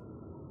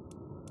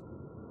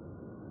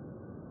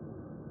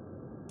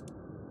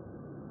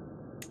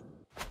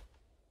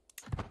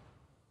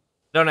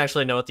 Don't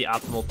actually know what the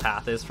optimal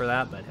path is for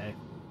that, but hey.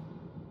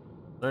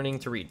 Learning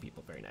to read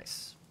people, very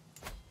nice.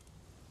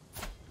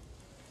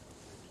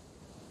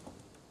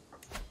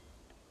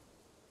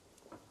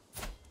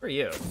 Where are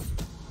you?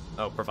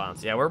 Oh,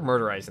 Provence. Yeah, we're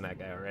murderizing that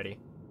guy already.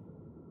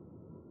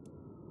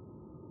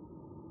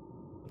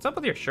 What's up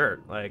with your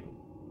shirt? Like...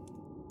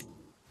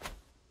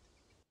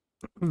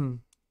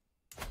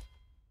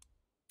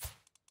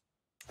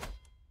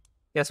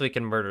 Guess we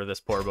can murder this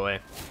poor boy.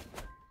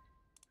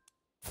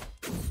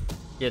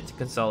 Get to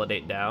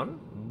consolidate down.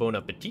 Bon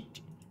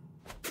appetit.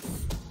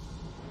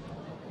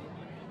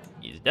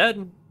 He's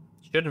dead.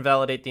 Should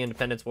invalidate the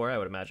Independence War, I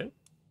would imagine.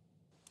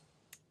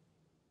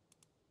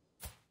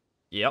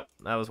 Yep,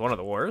 that was one of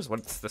the wars.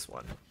 What's this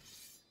one?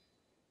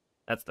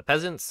 That's the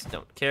peasants.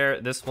 Don't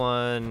care. This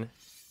one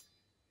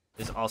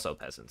is also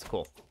peasants.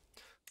 Cool.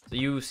 So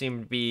you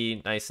seem to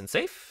be nice and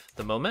safe at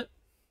the moment.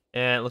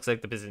 And it looks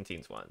like the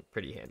Byzantines won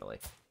pretty handily.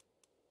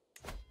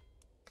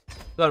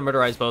 Go ahead and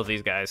murderize both of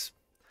these guys.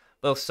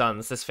 Both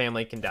sons. This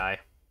family can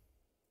die.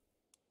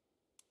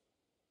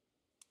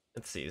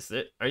 Let's see.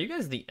 Are you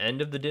guys the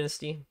end of the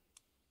dynasty?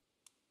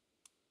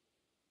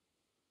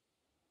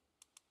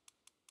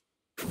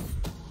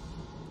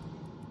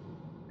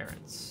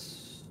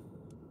 Parents.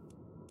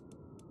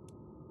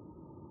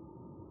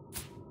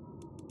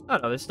 Oh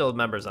no, there's still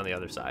members on the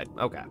other side.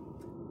 Okay.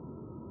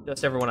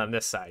 Just everyone on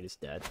this side is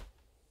dead.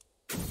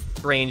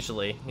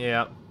 Strangely,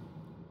 yeah.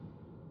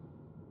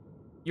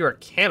 You're a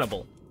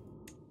cannibal.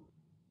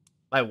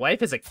 My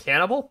wife is a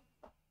cannibal?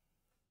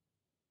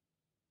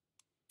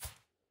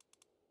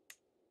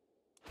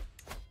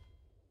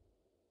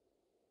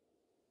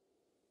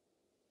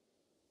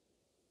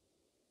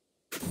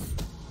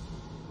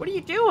 What are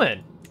you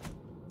doing?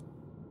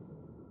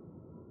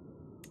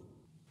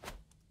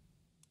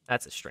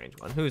 That's a strange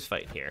one. Who's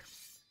fighting here?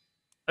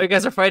 Oh, you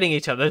guys are fighting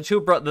each other.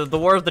 The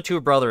war of the two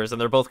brothers,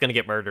 and they're both gonna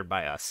get murdered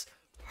by us.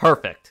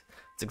 Perfect.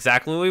 It's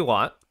exactly what we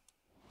want.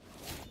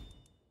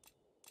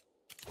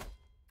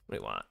 What do we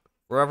want?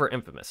 Forever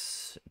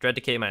Infamous. Dread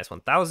Decay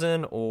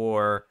 -1000,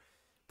 or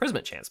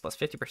Imprisonment Chance plus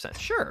 50%.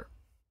 Sure.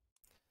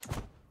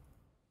 Do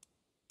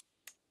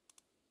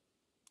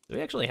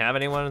we actually have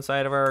anyone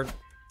inside of our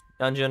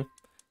dungeon?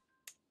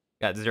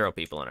 Got 0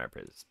 people in our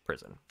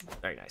prison.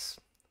 Very nice.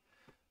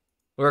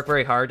 We work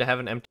very hard to have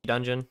an empty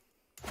dungeon.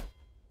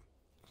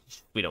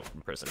 We don't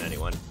imprison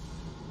anyone.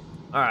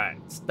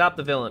 Alright, stop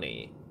the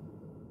villainy.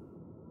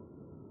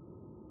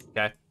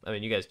 Okay, I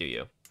mean, you guys do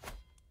you.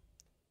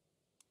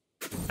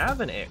 Have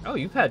an heir. Oh,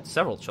 you've had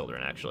several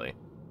children, actually.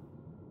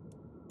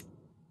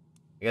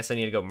 I guess I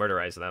need to go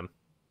murderize them.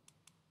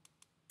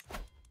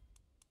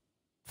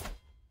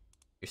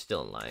 You're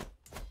still in line.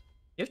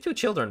 You have 2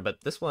 children,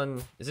 but this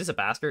one... Is this a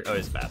bastard? Oh,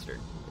 it's a bastard.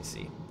 Let me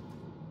see.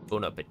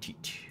 Bon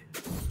appetit.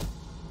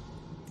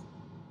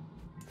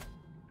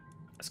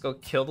 Let's go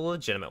kill the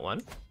legitimate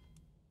one.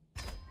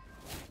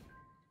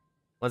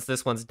 Once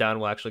this one's done,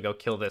 we'll actually go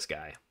kill this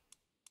guy.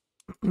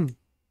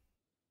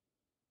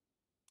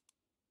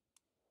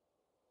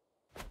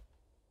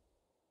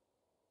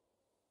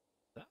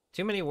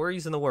 Too many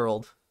worries in the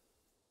world.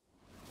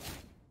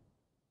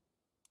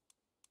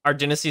 Our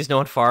dynasty is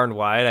known far and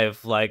wide.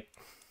 I've like...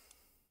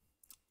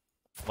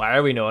 Why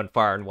are we known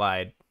far and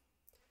wide?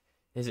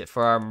 Is it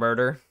for our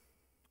murder?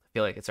 I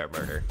feel like it's our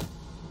murder.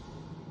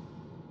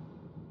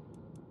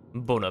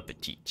 Bon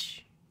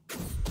appetit.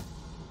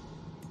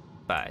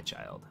 Bye,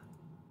 child.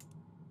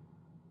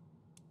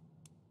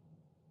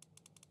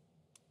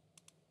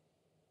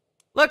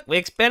 Look, we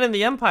expanded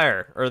the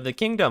empire, or the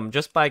kingdom,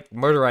 just by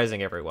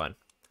murderizing everyone.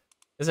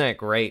 Isn't it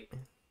great?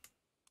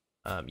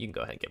 You can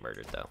go ahead and get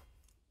murdered, though.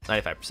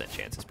 95%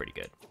 chance is pretty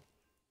good.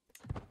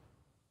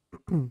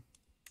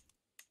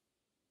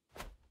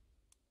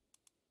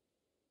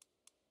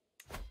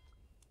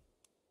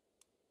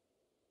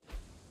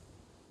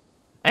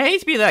 I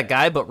hate to be that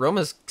guy, but Rome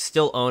is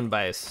still owned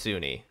by a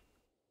Sunni.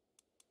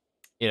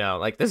 You know,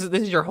 like, this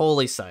is your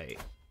holy site.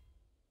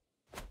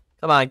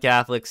 Come on,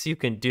 Catholics, you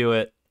can do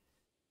it.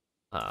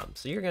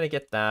 So you're gonna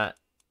get that.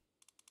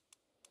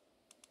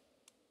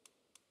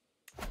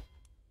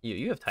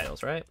 You have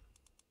titles, right?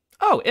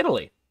 Oh,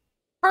 Italy.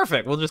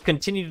 Perfect. We'll just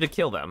continue to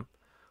kill them.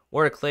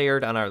 War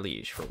declared on our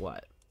liege for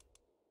what?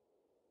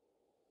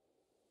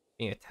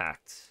 Being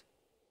attacked.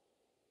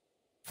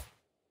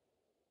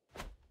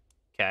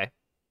 Okay.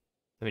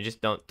 I mean,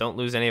 just don't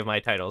lose any of my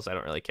titles. I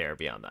don't really care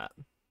beyond that.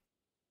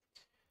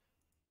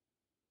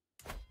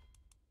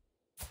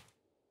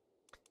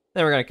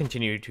 Then we're gonna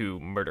continue to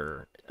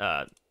murder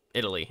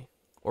Italy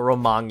or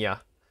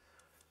Romagna.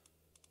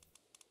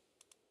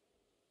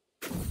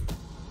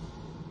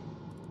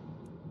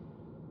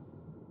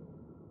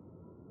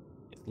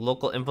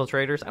 Local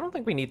infiltrators. I don't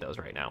think we need those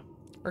right now.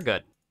 We're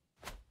good.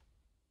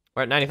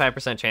 We're at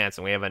 95% chance,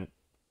 and we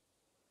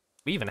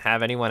even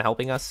have anyone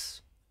helping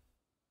us.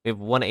 We have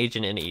one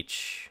agent in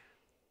each,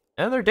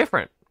 and they're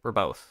different for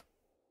both.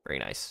 Very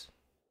nice.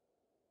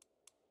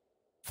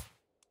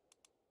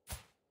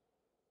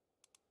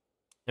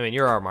 I mean,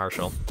 you're our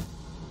marshal.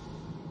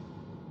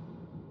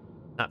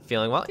 Not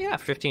feeling well? Yeah,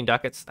 15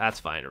 ducats. That's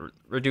fine.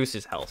 Reduce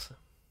his health.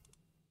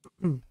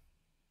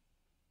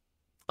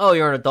 Oh,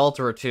 you're an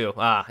adulterer too.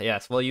 Ah,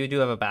 yes. Well, you do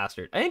have a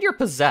bastard. And you're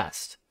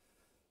possessed.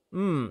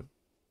 I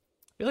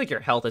feel like your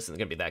health isn't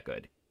going to be that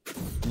good.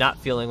 Not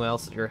feeling well,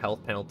 so your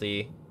health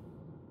penalty.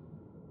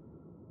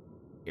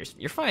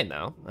 You're fine,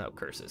 though. Oh,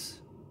 curses.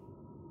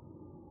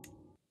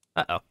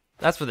 Uh-oh.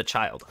 That's for the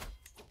child.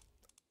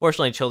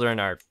 Fortunately, children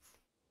are...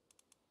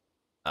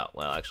 Oh,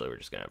 well, actually, we're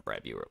just going to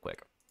bribe you real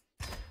quick.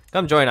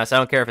 Come join us. I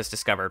don't care if it's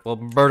discovered. We'll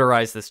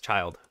murderize this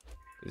child.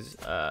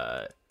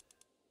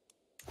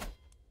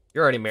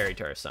 You're already married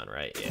to our son,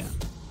 right? Yeah.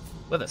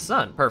 With a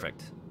son.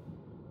 Perfect.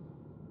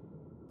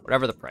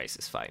 Whatever the price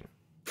is fine.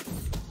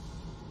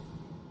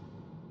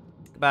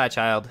 Goodbye,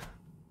 child.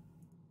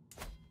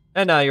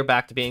 And now you're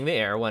back to being the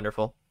heir.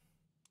 Wonderful.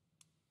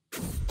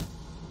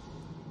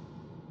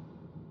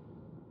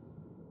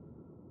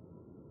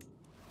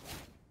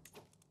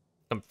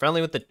 I'm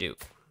friendly with the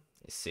Duke.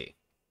 Let's see.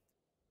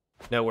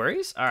 No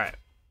worries? Alright.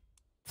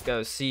 Let's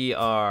go see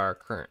our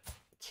current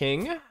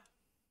king.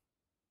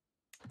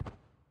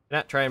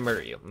 Not try and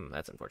murder you.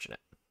 That's unfortunate.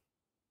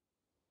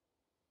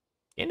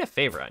 Gained a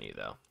favor on you,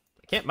 though.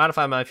 I can't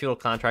modify my feudal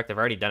contract. I've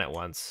already done it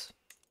once.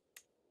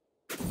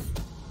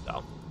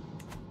 So.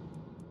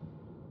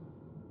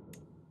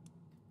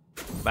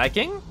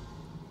 Viking?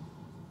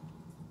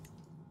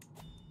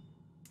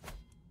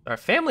 Our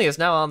family is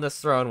now on this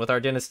throne with our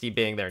dynasty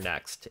being there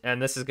next.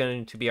 And this is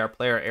going to be our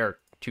player heir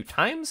 2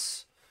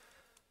 times.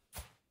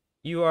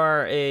 You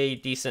are a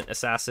decent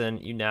assassin.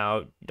 You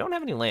don't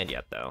have any land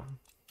yet, though.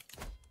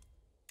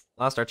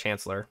 Lost our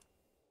chancellor.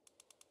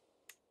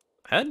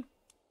 Head.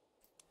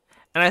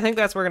 And I think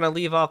that's where we're going to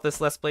leave off this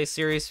Let's Play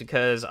series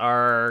because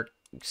our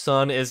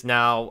son is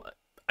now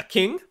a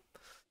king.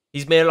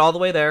 He's made it all the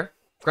way there.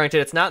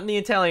 Granted, it's not in the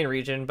Italian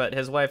region, but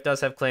his wife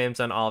does have claims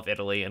on all of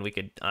Italy, and we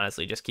could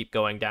honestly just keep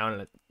going down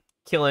and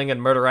killing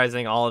and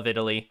murderizing all of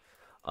Italy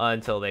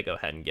until they go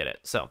ahead and get it.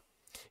 So,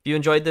 if you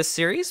enjoyed this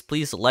series,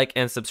 please like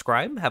and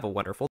subscribe. Have a wonderful